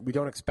deuces, but we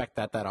don't expect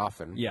that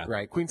often. Yeah.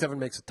 Right. Queen 7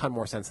 makes a ton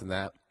more sense than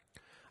that.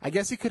 I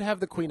guess he could have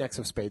the Queen X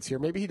of spades here.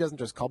 Maybe he doesn't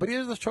just call, but he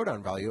has the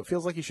showdown value. It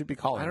feels like he should be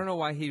calling. I don't know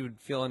why he would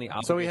feel any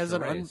obligation So he has to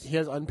raise. he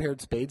has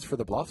unpaired spades for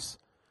the bluffs.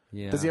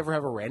 Yeah. Does he ever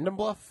have a random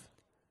bluff?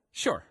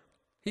 Sure.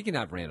 He can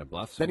have random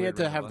bluffs. Then he weird had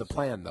to random have the bluffs.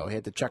 plan, though. He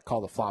had to check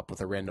call the flop with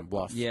a random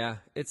bluff. Yeah,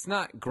 it's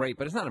not great,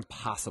 but it's not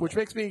impossible. Which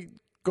makes me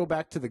go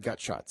back to the gut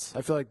shots.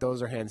 I feel like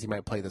those are hands he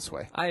might play this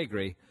way. I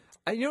agree.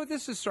 You know what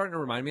this is starting to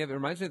remind me of? It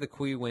reminds me of the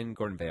Queen Win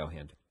Gordon Veo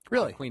hand.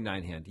 Really? The Queen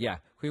 9 hand. Yeah.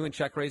 Queen Win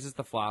check raises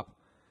the flop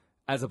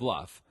as a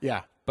bluff.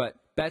 Yeah. But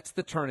bets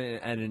the turn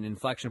at an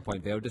inflection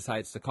point. Veo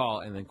decides to call,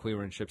 and then Queen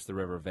Win ships the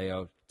river.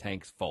 Veo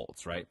tanks,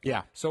 folds, right?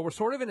 Yeah. So we're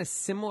sort of in a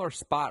similar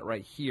spot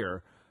right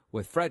here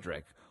with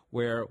Frederick,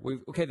 where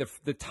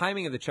the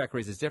timing of the check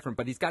raise is different,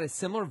 but he's got a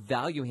similar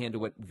value hand to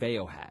what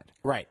Veo had.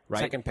 Right. Right.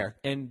 Second pair.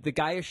 And the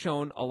guy has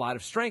shown a lot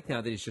of strength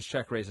now that he's just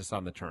check raised us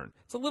on the turn.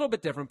 It's a little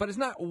bit different, but it's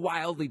not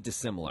wildly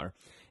dissimilar.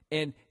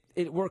 And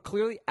we're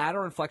clearly at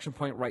our inflection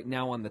point right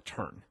now on the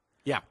turn.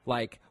 Yeah.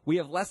 Like, we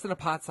have less than a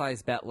pot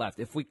size bet left.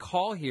 If we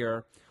call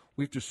here,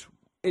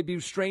 it'd be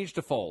strange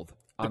to fold.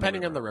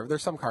 Depending on the river.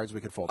 There's some cards we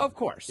could fold. Of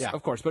course. Yeah.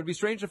 Of course. But it'd be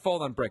strange to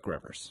fold on brick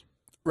rivers.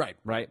 Right.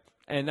 Right?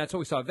 And that's what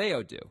we saw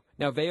Veo do.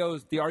 Now,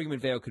 the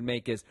argument Veo could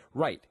make is,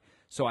 right,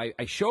 so I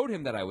showed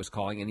him that I was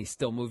calling, and he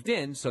still moved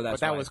in, so that's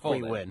But that why was I folded.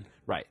 Queen Win.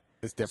 Right.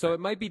 It's different. So it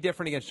might be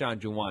different against John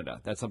Juwanda.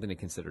 That's something to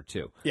consider,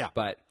 too. Yeah.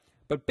 But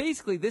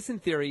basically, this, in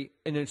theory,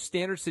 in a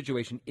standard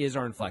situation, is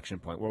our inflection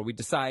point, where we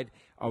decide,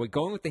 are we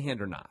going with the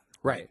hand or not?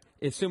 Right.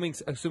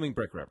 Assuming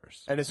brick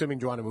rivers. And assuming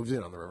Joanna moves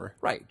in on the river.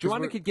 Right. 'Cause Juwanda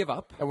we're- could give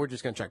up And we're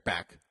just going to check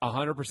back.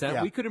 100%.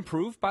 Yeah. We could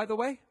improve, by the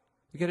way.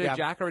 We could hit Yeah. a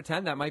jack or a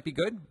 10. That might be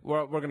good.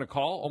 We're going to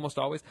call almost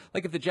always.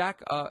 Like if the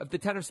if the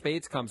 10 of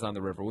spades comes on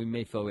the river, we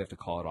may feel we have to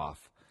call it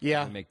off.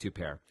 Yeah. And make two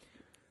pair.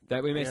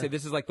 That we may say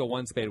this is like the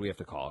one spade we have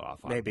to call it off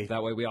on. Maybe.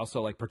 That way we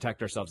also like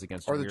protect ourselves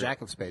against Or the weird-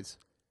 jack of spades.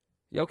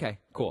 Yeah, okay,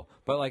 cool.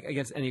 But like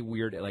against any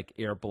weird like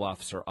air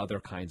bluffs or other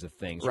kinds of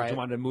things. Right. Or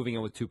Juwanda moving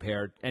in with two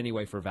pair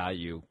anyway for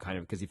value, kind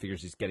of because he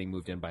figures he's getting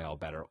moved in by all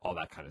better, all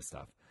that kind of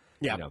stuff.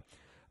 Yeah. You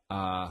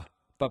know.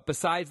 But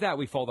besides that,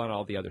 we fold on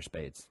all the other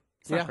spades.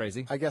 It's not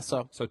crazy. I guess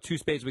so. So two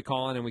spades we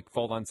call on, and we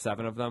fold on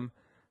 7 of them,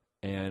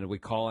 and we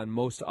call on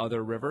most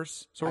other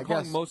rivers. So we're I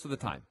calling guess. most of the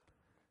time.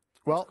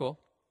 Well, Cool.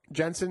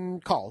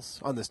 Jensen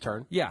calls on this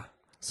turn. Yeah.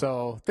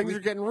 So things are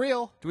getting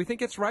real. Do we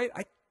think it's right?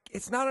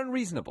 It's not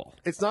unreasonable.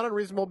 It's not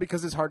unreasonable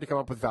because it's hard to come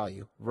up with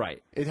value.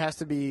 Right. It has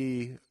to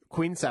be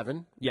Queen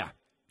 7. Yeah.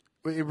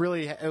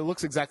 It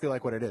looks exactly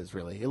like what it is,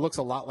 really. It looks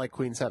a lot like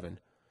Queen 7.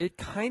 It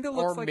kind of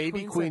looks Or like maybe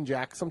Queen Queen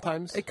Jack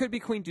sometimes. It could be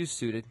Queen Deuce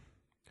suited.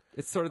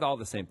 It's sort of all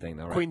the same thing,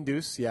 though, right? Queen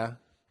Deuce, yeah.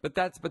 But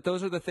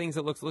those are the things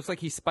that looks like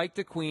he spiked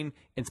a queen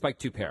and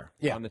spiked two pair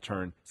Yeah. on the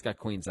turn. He's got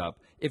queens up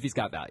if he's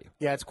got value.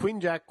 Yeah, it's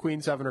Queen Jack,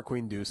 Queen 7, or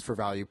Queen Deuce for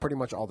value pretty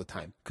much all the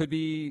time. Could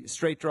be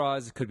straight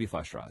draws, could be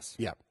flush draws.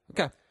 Yeah.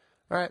 Okay.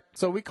 All right.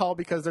 So we call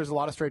because there's a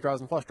lot of straight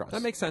draws and flush draws.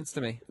 That makes sense to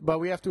me. But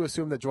we have to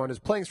assume that Joanna is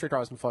playing straight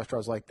draws and flush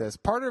draws like this.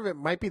 Part of it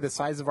might be the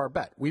size of our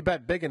bet. We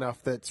bet big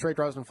enough that straight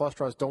draws and flush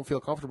draws don't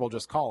feel comfortable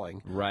just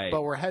calling. Right.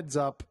 But we're heads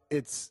up.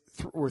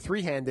 We're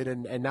three-handed,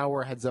 and now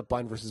we're heads up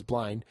blind versus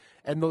blind,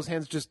 and those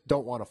hands just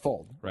don't want to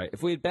fold. Right.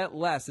 If we had bet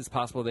less, it's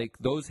possible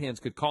those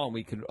hands could call and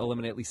we could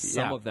eliminate at least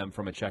some Yeah. of them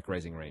from a check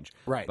raising range.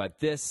 Right. But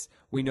this,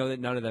 we know that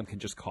none of them can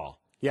just call.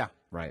 Yeah.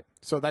 Right.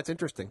 So that's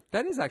interesting.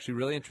 That is actually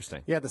really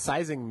interesting. Yeah, the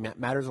sizing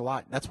matters a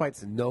lot. That's why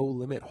it's no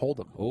limit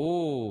hold'em.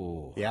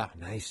 Oh. Yeah.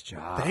 Nice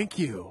job. Thank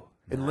you.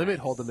 In limit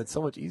hold'em, it's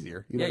so much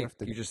easier. You Yeah, don't have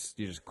to you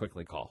just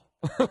quickly call.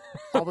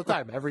 all the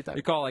time, every time.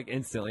 You call like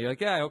instantly. You're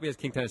like, yeah, I hope he has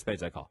king 10 of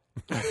spades. I call.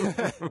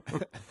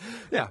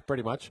 Yeah,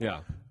 pretty much.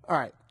 Yeah. All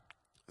right.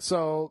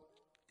 So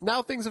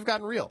now things have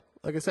gotten real.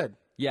 Like I said,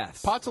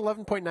 Yes. pot's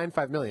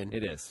 11.95 million.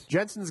 It is.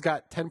 Jensen's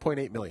got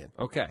 10.8 million.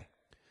 Okay.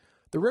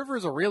 The river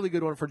is a really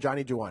good one for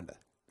Johnny Juwanda.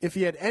 If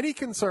he had any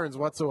concerns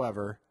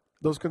whatsoever,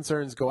 those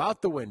concerns go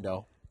out the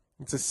window.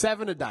 It's a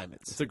 7 of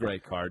diamonds. It's a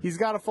great card. He's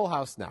got a full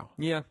house now.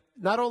 Yeah.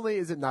 Not only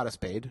is it not a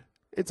spade,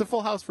 it's a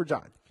full house for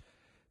John.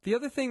 The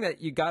other thing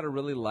that you got to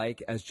really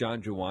like as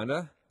John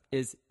Juwanda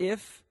is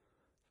if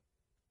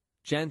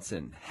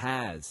Jensen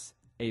has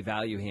a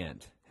value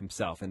hand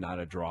himself and not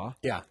a draw,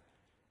 Yeah.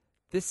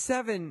 this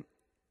 7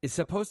 is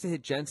supposed to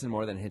hit Jensen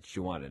more than it hits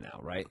Juwanda now,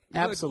 right? You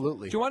know,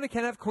 Absolutely. Juwanda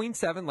can have queen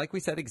 7, like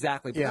we said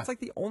exactly, but Yeah. that's like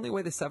the only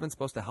way the 7's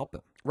supposed to help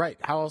him. Right.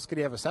 How else could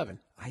he have a 7?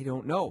 I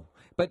don't know.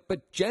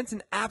 But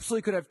Jensen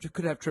absolutely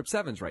could have trip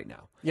 7s right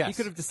now. Yes. He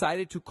could have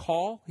decided to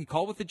call. He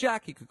called with the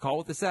jack. He could call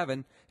with the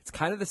 7. It's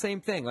kind of the same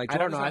thing. Like I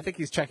don't know. Juwanda's I think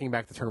he's checking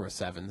back the turn with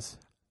 7s.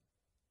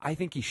 I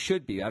think he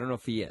should be. I don't know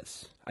if he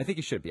is. I think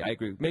he should be. I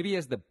agree. Maybe he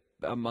has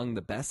among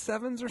the best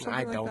 7s or something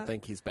I like don't that.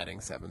 think he's betting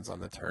 7s on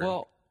the turn.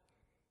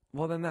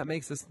 Well, then that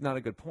makes this not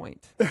a good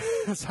point.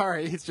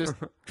 Sorry, it's just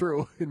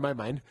true in my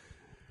mind.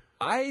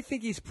 I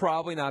think he's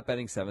probably not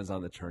betting 7s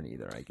on the turn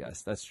either, I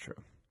guess. That's true.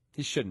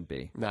 He shouldn't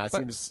be. No, it But-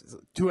 seems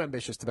too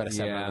ambitious to bet a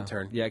 7 yeah, on the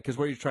turn. Yeah, because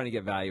where you're trying to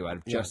get value out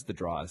of Yeah. just the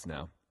draws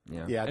now. Yeah.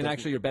 Yeah, it And doesn't-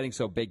 actually, you're betting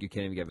so big you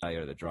can't even get value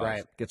out of the draws. Right.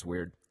 It gets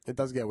weird. It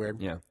does get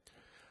weird. Yeah.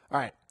 All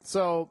right,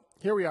 so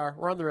here we are.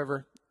 We're on the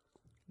river.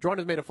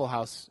 Juwanda's made a full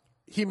house.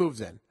 He moves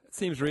in. It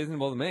seems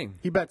reasonable to me.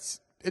 He bets.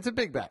 It's a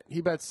big bet.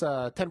 He bets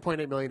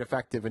 $10.8 million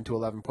effective into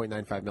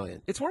 $11.95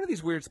 million. It's one of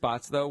these weird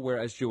spots, though, where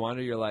as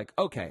Juwanda, you're like,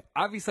 okay,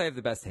 obviously I have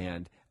the best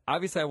hand.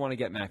 Obviously I want to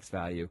get max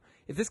value.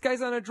 If this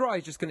guy's on a draw,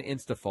 he's just going to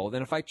insta-fold.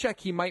 And if I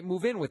check, he might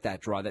move in with that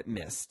draw that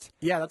missed.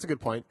 Yeah, that's a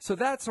good point. So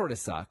that sort of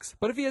sucks.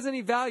 But if he has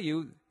any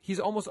value, he's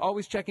almost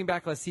always checking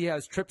back unless he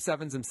has trip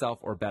sevens himself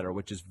or better,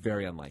 which is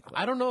very unlikely.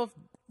 I don't know if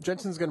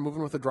Jensen's going to move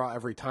in with a draw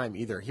every time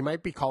either. He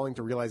might be calling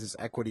to realize his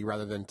equity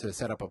rather than to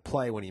set up a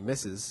play when he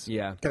misses.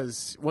 Yeah.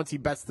 Because once he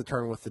bets the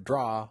turn with the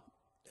draw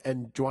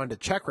and Juwanda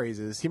check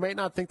raises, he might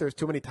not think there's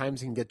too many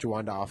times he can get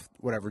Juwanda off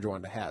whatever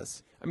Juwanda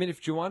has. I mean,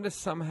 if Juwanda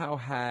somehow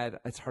had,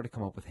 it's hard to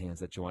come up with hands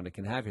that Juwanda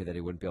can have here that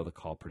he wouldn't be able to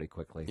call pretty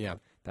quickly. Yeah.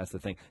 That's the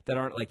thing. That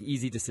aren't like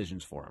easy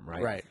decisions for him,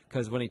 right? Right.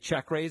 Because when he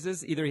check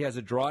raises, either he has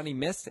a draw and he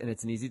missed and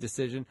it's an easy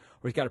decision,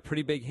 or he's got a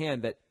pretty big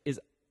hand that is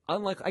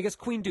unlike, I guess,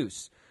 Queen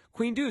Deuce.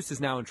 Queen Deuce is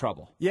now in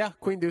trouble. Yeah,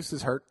 Queen Deuce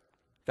is hurt.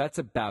 That's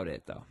about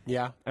it, though.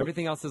 Yeah.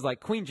 Everything else is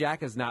like Queen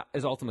Jack is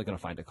ultimately going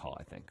to find a call,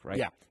 I think, right?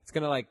 Yeah. It's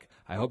going to like,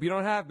 I hope you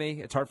don't have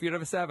me. It's hard for you to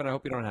have a 7. I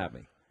hope you don't have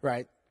me.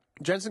 Right.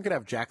 Jensen could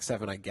have Jack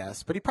 7, I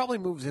guess, but he probably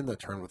moves in the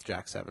turn with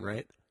Jack 7,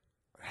 right?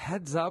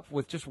 Heads up,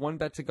 with just one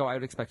bet to go, I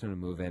would expect him to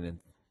move in and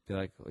be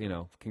like,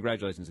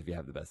 congratulations if you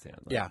have the best hand.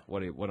 Like, Yeah.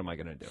 What am I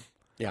going to do?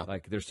 Yeah.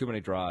 Like, there's too many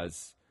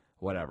draws,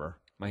 whatever.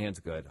 My hand's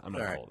good. I'm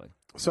not All right. folding.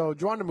 So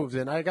Juwanda moves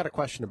in. I got a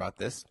question about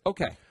this.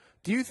 Okay.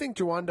 Do you think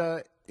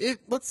Juwanda,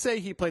 let's say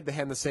he played the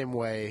hand the same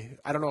way,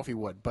 I don't know if he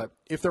would, but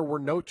if there were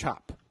no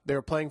chop, they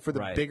were playing for the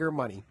Right. bigger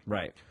money.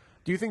 Right.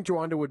 Do you think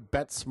Juwanda would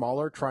bet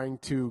smaller trying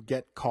to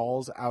get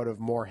calls out of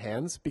more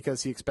hands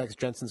because he expects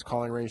Jensen's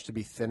calling range to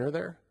be thinner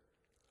there?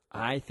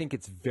 I think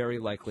it's very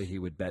likely he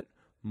would bet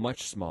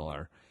much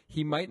smaller.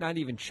 He might not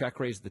even check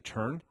raise the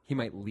turn. He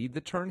might lead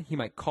the turn. He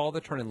might call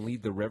the turn and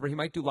lead the river. He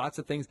might do lots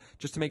of things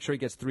just to make sure he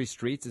gets 3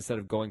 streets instead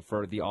of going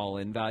for the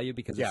all-in value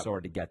because Yeah. it's so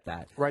hard to get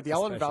that. Right, the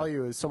all-in Especially-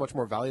 value is so much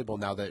more valuable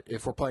now that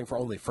if we're playing for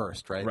only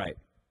first, right?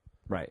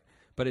 Right.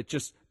 But it's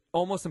just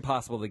almost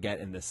impossible to get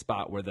in this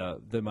spot where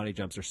the money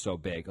jumps are so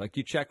big. Like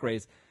you check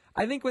raise.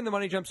 I think when the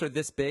money jumps are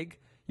this big,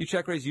 you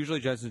check raise, usually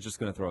Jensen's just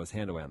going to throw his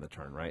hand away on the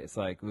turn, right? It's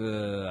like,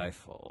 I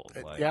fold.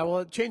 Like, Yeah, well,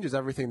 it changes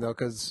everything, though,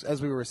 because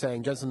as we were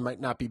saying, Jensen might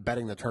not be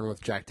betting the turn with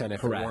Jack 10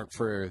 if Correct. it weren't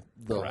for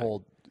the Correct.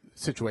 whole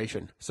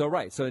situation.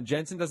 So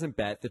Jensen doesn't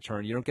bet the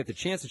turn. You don't get the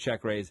chance to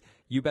check raise.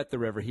 You bet the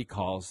river. He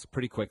calls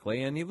pretty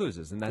quickly and he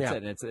loses, and that's Yeah.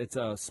 it. And it's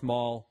a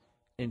small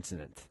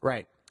incident,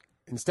 Right.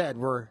 Instead,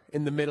 we're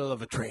in the middle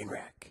of a train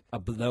wreck. a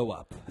blow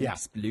up, an Yeah.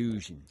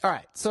 explosion. All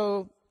right,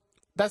 so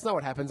that's not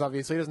what happens,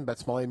 obviously. He doesn't bet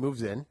small. He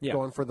moves in, Yeah.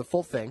 going for the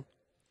full thing.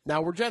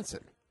 Now we're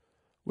Jensen.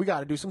 We got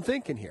to do some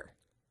thinking here,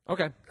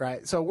 Okay,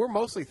 right? So we're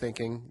mostly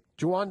thinking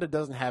Juwanda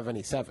doesn't have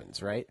any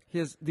 7s, right?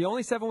 the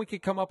only 7 we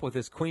could come up with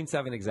is Queen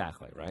 7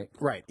 exactly, right?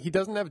 Right. He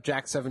doesn't have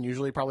Jack 7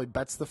 usually. He probably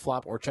bets the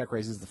flop or check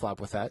raises the flop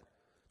with that.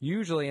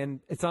 Usually, and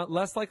it's not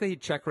less likely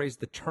he'd check raise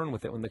the turn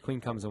with it when the queen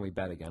comes and we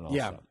bet again. Also.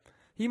 Yeah.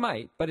 He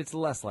might, but it's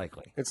less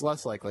likely. It's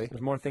less likely.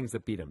 There's more things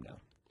that beat him now.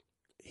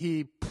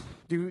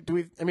 Do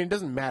we? I mean, it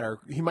doesn't matter.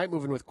 He might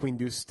move in with Queen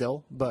Deuce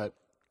still, but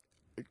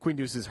Queen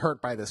Deuce is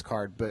hurt by this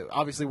card. But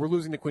obviously, we're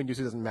losing to Queen Deuce.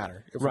 It doesn't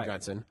matter if we're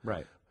Jensen.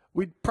 Right.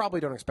 We probably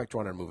don't expect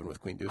Juwanda to move in with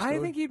Queen Deuce. I do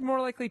we? think he'd more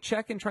likely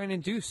check and try and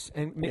induce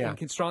and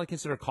can strongly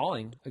consider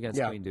calling against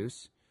Yeah. Queen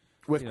Deuce.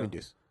 with Queen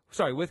Deuce.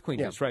 Sorry, with Queen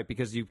Yeah. Deuce, right?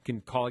 Because you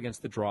can call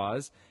against the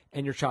draws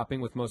and you're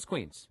chopping with most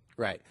queens.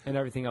 Right. And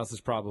everything else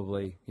is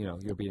probably,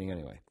 you're beating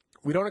anyway.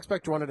 We don't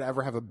expect Juwanda to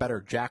ever have a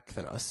better Jack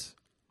than us.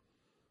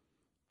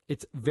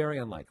 It's very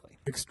unlikely.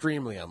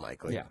 Extremely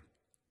unlikely. Yeah.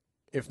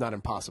 If not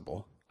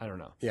impossible. I don't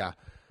know. Yeah.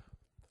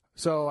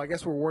 So I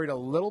guess we're worried a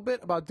little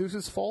bit about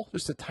Deuce's full,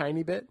 just a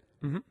tiny bit.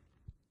 Mm-hmm.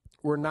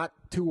 We're not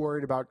too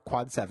worried about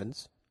quad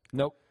 7s.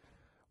 Nope.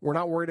 We're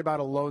not worried about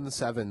a lone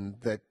 7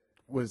 that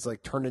was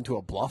like turned into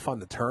a bluff on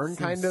the turn,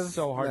 kind of.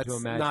 so hard to That's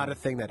imagine. not a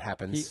thing that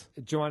happens.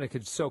 Joanna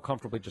could so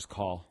comfortably just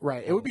call.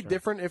 Right. It would be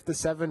different if the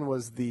 7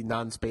 was the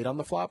non-spade on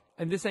the flop.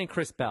 And this ain't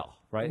Chris Bell,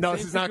 right? No, Same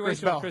this is not Chris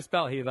situation with Bell. Chris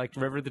Bell. He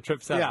rivered the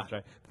trip 7, Yeah.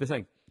 right? But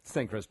this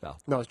ain't Chris Bell.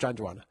 No, it's John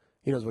Juwanda.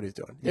 He knows what he's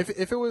doing. If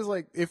it was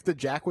like, if the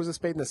Jack was a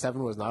spade and the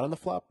 7 was not on the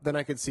flop, then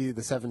I could see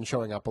the 7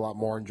 showing up a lot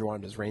more in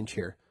Juwanda's range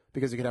here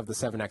because you could have the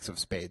 7x of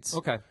spades.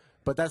 Okay.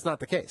 But that's not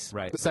the case.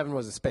 Right. The 7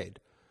 was a spade.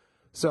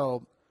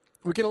 So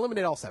we can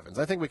eliminate all 7s.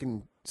 I think we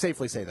can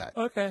safely say that.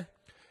 Okay.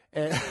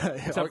 And,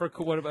 Except for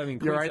what about? I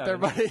mean, You're Queen right 7. there,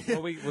 buddy.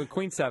 Well, with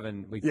Queen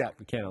 7, we can't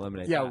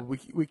eliminate. yeah, that. we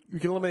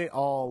can eliminate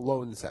all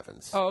lone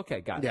 7s. Oh,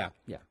 okay, got it. Yeah.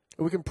 Yeah.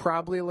 We can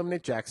probably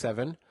eliminate Jack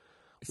 7.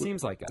 It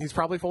seems like it. He's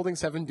probably folding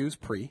 7 deuce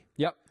pre.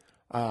 Yep.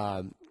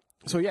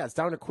 So yeah, it's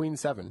down to Queen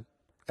 7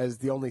 as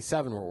the only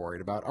 7 we're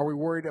worried about. Are we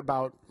worried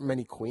about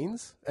many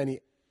queens?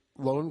 Any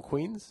lone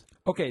queens?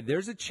 Okay,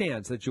 there's a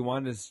chance that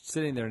Juwanda's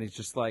sitting there and he's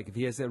just like, if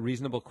he has a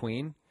reasonable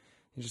queen,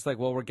 he's just like,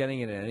 well, we're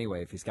getting it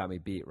anyway if he's got me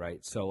beat,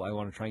 right? So I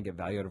want to try and get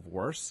value out of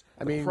worse.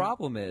 The mean-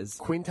 problem is,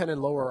 Queen 10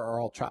 and lower are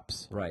all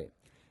chops. right,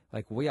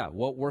 like, well, yeah,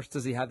 what worse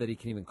does he have that he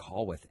can even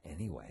call with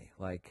anyway?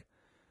 Like,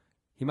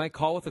 he might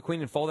call with the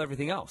queen and fold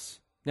everything else.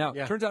 Now,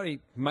 Yeah. turns out he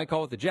might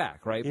call with the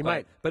jack, right? He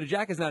might. But a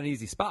jack is not an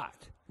easy spot.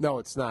 No,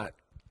 it's not.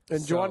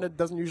 And So- Juanda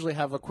doesn't usually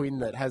have a queen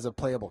that has a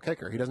playable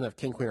kicker. He doesn't have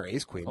king, queen, or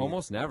ace queen.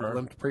 Almost He never.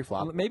 limped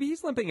pre-flop. Maybe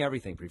he's limping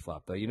everything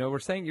pre-flop, though. You know, we're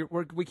saying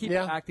we keep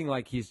Yeah. acting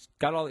like he's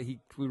got all.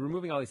 We're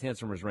removing all these hands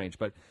from his range,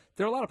 but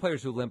there are a lot of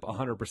players who limp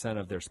 100%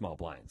 of their small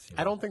blinds. You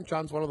know? I don't think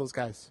John's one of those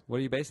guys. What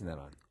are you basing that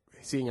on?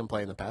 Seeing him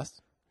play in the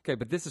past. Okay,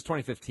 but this is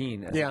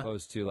 2015 as Yeah,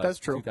 opposed to like that's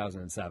true.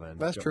 2007.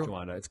 That's true.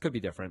 Juanda. It could be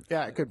different.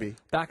 Yeah, it could be.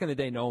 Back in the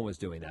day, no one was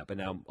doing that, but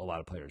now a lot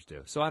of players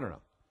do. So I don't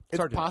know. It's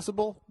hard to-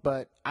 possible,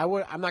 but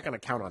I'm not going to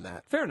count on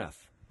that. Fair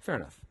enough. Fair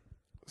enough.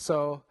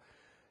 So,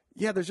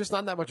 yeah, there's just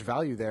not that much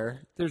value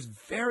there. There's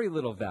very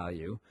little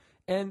value,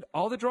 and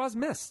all the draws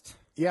missed.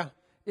 Yeah.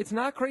 It's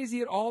not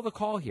crazy at all to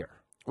call here.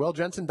 Well,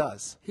 Jensen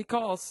does. He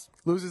calls.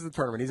 Loses the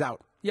tournament. He's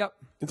out. Yep.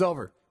 It's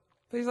over.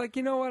 But he's like,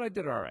 you know what? I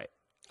did all right.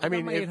 I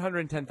mean, my if-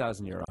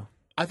 810,000 euro.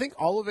 I think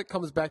all of it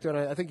comes back to, and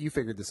I think you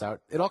figured this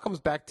out, it all comes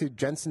back to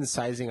Jensen's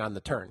sizing on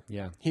the turn.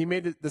 Yeah. He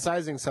made the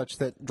sizing such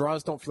that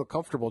draws don't feel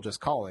comfortable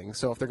just calling,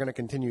 so if they're going to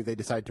continue, they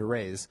decide to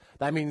raise.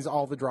 That means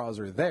all the draws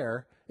are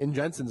there in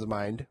Jensen's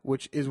mind,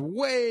 which is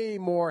way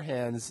more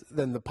hands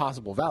than the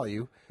possible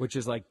value. Which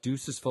is like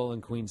deuces full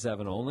and queen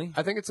seven only.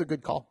 I think it's a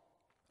good call.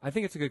 I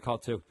think it's a good call,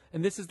 too.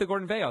 And this is the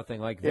Gordon Vail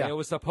thing. Like, Yeah. Vail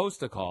was supposed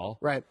to call.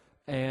 Right.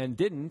 And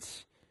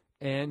didn't.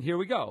 And here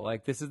we go.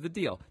 Like, this is the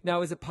deal.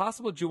 Now, is it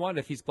possible Juanda,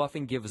 if he's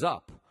bluffing, gives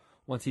up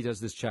once he does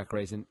this check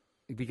raise and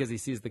because he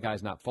sees the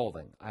guy's not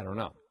folding? I don't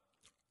know.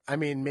 I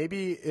mean,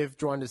 maybe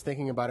if Juan is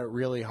thinking about it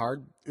really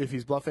hard, if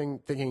he's bluffing,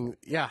 thinking,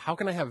 yeah, how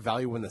can I have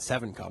value when the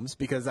 7 comes?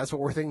 Because that's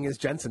what we're thinking is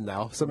Jensen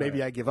now. So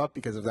maybe I give up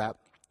because of that.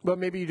 But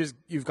maybe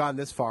you've gone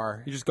this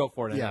far. You just go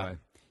for it Yeah. anyway.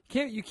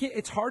 You can't.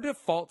 It's hard to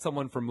fault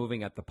someone for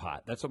moving at the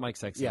pot. That's what Mike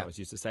Sexton Yeah. always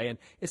used to say, and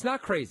it's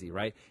not crazy,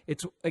 right?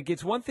 It's like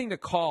it's one thing to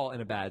call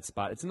in a bad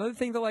spot. It's another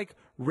thing to like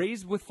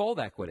raise with fold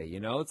equity. You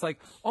know, it's like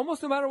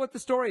almost no matter what the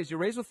story is, you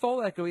raise with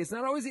fold equity. It's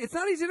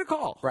not easy to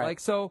call. Right. Like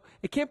so,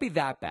 it can't be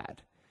that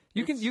bad.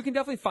 You can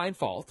definitely find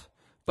fault,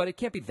 but it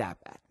can't be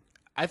that bad.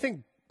 I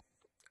think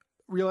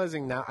I'm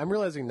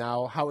realizing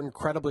now how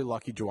incredibly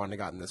lucky Juanda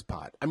got in this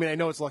pot. I mean, I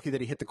know it's lucky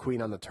that he hit the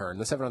queen on the turn.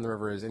 The 7 on the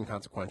river is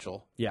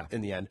inconsequential. Yeah.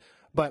 In the end,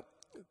 but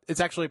it's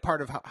actually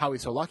part of how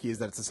he's so lucky is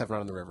that it's a 7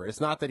 on the river. It's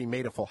not that he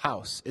made a full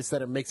house. It's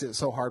that it makes it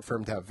so hard for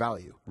him to have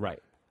value. Right.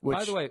 Which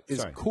By the way, is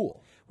sorry.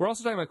 cool. We're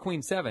also talking about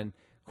Queen 7.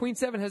 Queen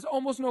 7 has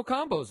almost no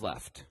combos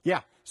left.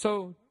 Yeah.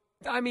 So,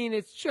 I mean,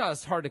 it's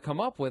just hard to come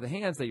up with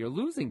hands that you're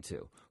losing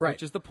to, Right.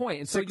 which is the point.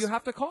 And so 6 you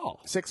have to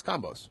call. 6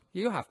 combos.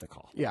 You have to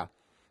call. Yeah.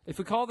 If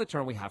we call the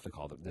turn, we have to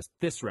call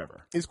this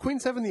river. Is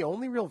Queen 7 the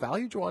only real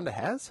value Juanda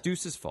has?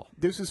 Deuce is full.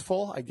 Deuce is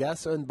full, I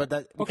guess, but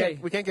that Okay.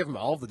 we can't give him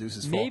all of the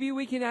deuces full. Maybe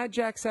we can add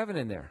Jack 7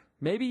 in there.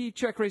 Maybe he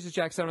check raises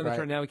Jack 7 on the Right.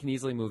 turn. Now we can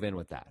easily move in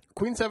with that.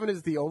 Queen 7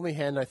 is the only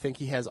hand I think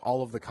he has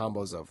all of the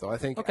combos of, though. I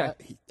think Okay.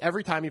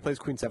 Every time he plays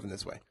Queen 7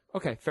 this way.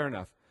 Okay, fair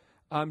enough.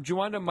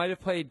 Juanda might have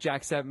played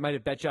Jack 7, might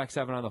have bet Jack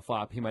 7 on the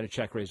flop. He might have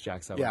check raised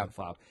Jack 7 Yeah. on the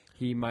flop.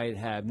 He might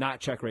have not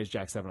check raised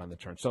Jack 7 on the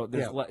turn. So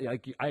there's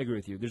like I agree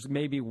with you. There's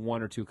maybe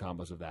 1 or 2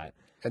 combos of that.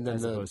 And then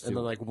as opposed to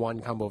like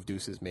 1 combo of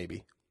deuces,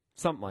 maybe.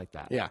 something like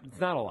that. Yeah. It's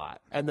not a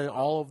lot. And then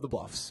all of the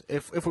bluffs.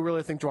 If we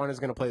really think Juan is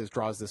going to play his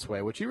draws this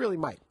way, which he really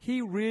might.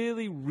 He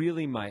really,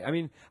 really might. I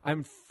mean,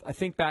 I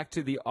think back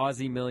to the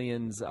Aussie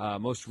Millions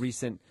most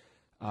recent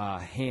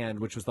hand,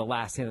 which was the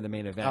last hand of the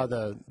main event.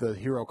 The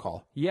hero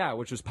call. Yeah,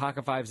 which was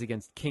pocket fives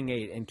against King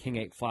 8, and King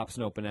 8 flops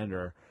an open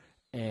ender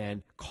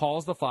and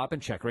calls the flop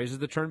and check raises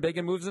the turn big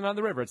and moves it on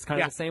the river. It's kind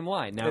of Yeah. the same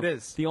line. Now, It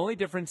is. The only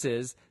difference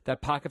is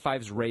that pocket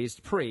fives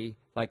raised pre,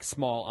 like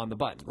small on the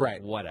button.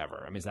 Right.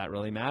 Whatever. I mean, does that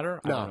really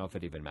matter? No. I don't know if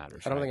it even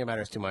matters. I don't right? think it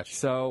matters too much.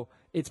 So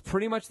it's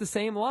pretty much the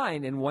same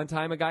line, and one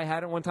time a guy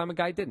had it, one time a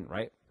guy didn't,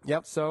 right?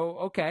 Yep. So,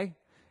 okay.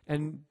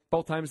 And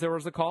both times there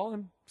was a call,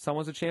 and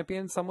someone's a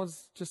champion,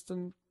 someone's just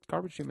a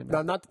garbage human.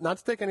 Now, not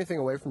to take anything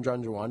away from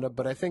John Juanda,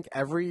 but I think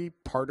every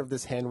part of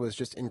this hand was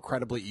just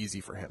incredibly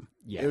easy for him.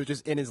 Yeah. It was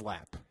just in his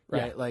lap,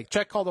 right? Yeah. Like,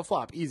 check, call the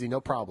flop, easy,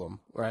 no problem,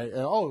 right?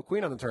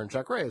 Queen on the turn,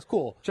 check raise,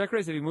 cool. Check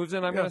raise. If he moves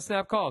in, I'm going to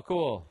snap call.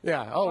 Cool.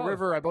 Yeah,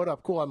 river, I bowed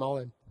up, cool, I'm all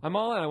in. I'm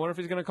all in. I wonder if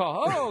he's going to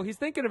call. Oh, he's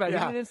thinking about it.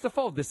 Yeah. He didn't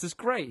insta-fold. This is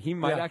great. He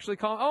might Yeah. actually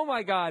call. Oh,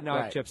 my God. Now I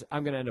have Right. chips.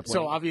 I'm going to end up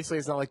So winning. obviously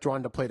it's not like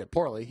Juanda played it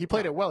poorly. He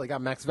played it well, he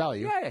got max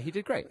value. Yeah, he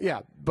did great.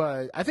 Yeah,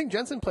 but I think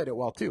Jensen played it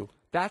well too.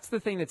 That's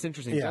the thing that's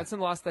interesting. Yeah. Jensen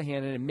lost the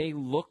hand, and it may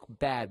look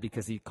bad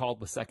because he called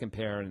the second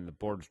pair and the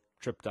board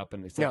tripped up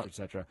and et cetera, Yeah. et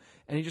cetera.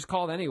 And he just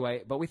called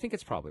anyway, but we think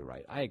it's probably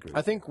right. I agree.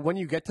 I think when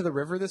you get to the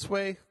river this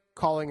way,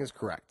 calling is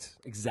correct.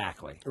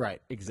 Exactly.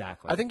 Right.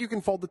 Exactly. I think you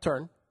can fold the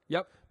turn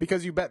Yep.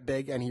 because you bet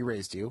big and he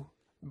raised you.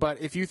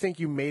 But if you think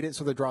you made it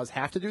so the draws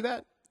have to do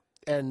that,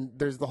 and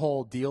there's the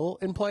whole deal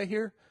in play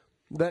here,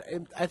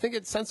 I think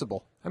it's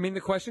sensible. I mean, the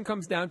question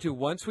comes down to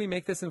once we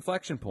make this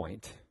inflection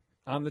point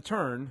on the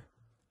turn,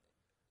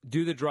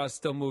 do the draws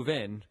still move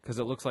in? Because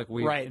it looks like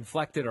we Right.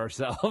 inflected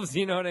ourselves.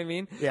 You know what I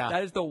mean? Yeah.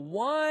 That is the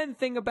one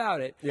thing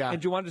about it. Yeah.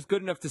 And Juwanda's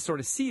good enough to sort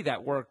of see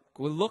that we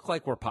look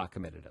like we're pot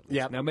committed at least.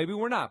 Yeah. Now, maybe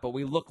we're not, but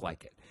we look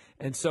like it.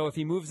 And so if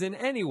he moves in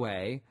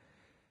anyway,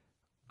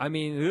 I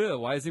mean,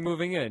 why is he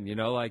moving in? You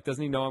know, like,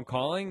 doesn't he know I'm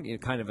calling?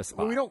 Kind of a spot.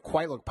 Well, we don't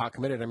quite look pot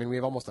committed. I mean, we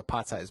have almost a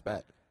pot-sized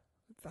bet.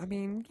 I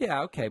mean,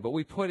 yeah, okay, but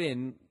we put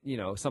in,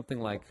 something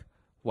like,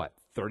 what,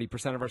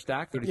 30% of our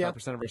stack,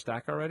 35% of our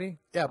stack already?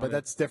 Yeah, but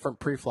that's different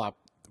pre-flop,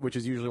 which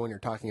is usually when you're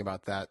talking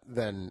about that,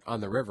 than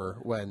on the river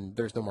when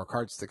there's no more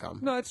cards to come.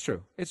 No, it's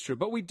true. It's true.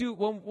 But we do,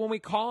 when we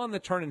call on the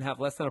turn and have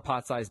less than a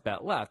pot-sized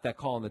bet left, that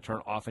call on the turn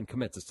often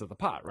commits us to the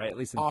pot, right? At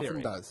least in Often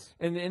theory. does.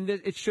 And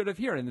it should have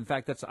here. And in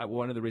fact, that's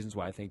one of the reasons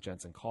why I think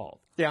Jensen called.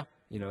 Yeah.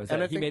 Is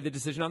that he made the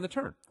decision on the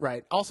turn.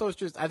 Right. Also,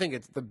 I think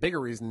it's the bigger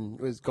reason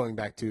was going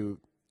back to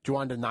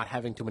Juanda not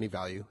having too many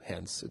value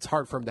hands. It's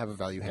hard for him to have a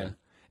value hand.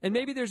 And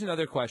maybe there's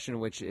another question,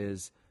 which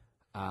is,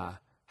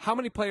 how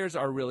many players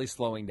are really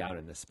slowing down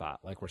in this spot?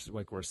 Like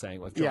we're saying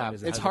with Yeah,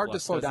 Jordan, it's hard to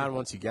slow down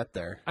once you get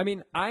there. I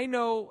mean, I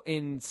know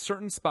in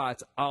certain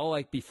spots I'll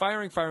be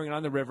firing, and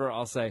on the river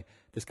I'll say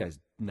this guy's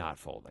not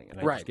folding, and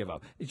I just give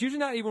up. It's usually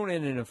not even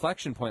in an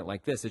inflection point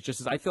like this. It's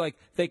just I feel like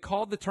they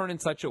called the turn in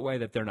such a way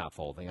that they're not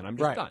folding, and I'm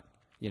just done.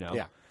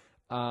 Yeah.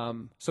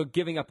 So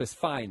giving up is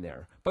fine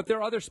there. But there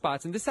are other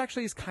spots, and this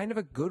actually is kind of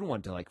a good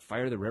one to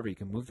fire the river. You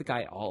can move the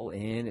guy all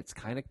in. It's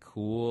kind of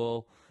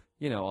cool,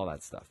 all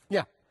that stuff.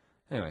 Yeah.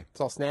 Anyway,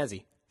 It's all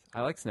snazzy.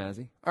 I like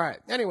snazzy. All right.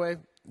 Anyway,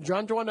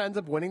 John Juanda ends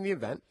up winning the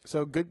event,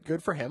 so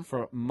good for him.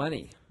 For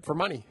money. For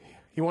money.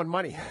 He won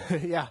money.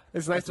 Yeah,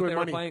 it's nice to win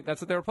money.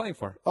 That's what they were playing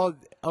for. Oh,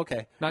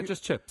 okay. Not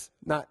just chips.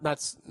 Not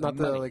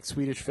the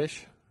Swedish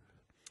fish.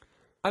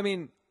 I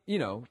mean,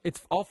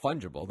 it's all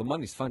fungible. The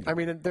money's fungible. I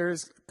mean, there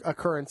is a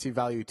currency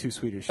value to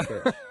Swedish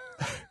fish,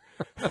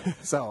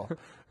 so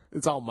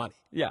it's all money.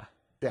 Yeah.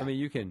 Yeah. I mean,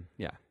 you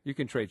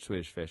can trade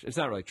Swedish fish. It's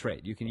not really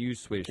trade. You can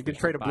use Swedish You fish. can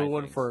trade to a blue buy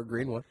one things. for a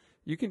green one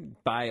You can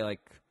buy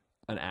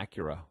an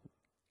Acura.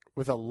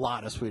 with a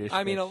lot of Swedish.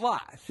 I mean, fish. a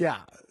lot.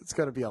 Yeah, it's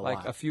going to be a Like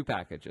lot. a few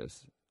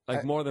packages.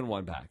 More than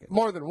one package.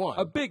 More than one.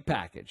 A big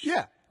package.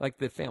 Yeah. Like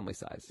the family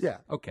size. Yeah.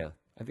 Okay.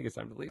 I think it's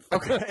time to leave.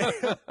 Okay.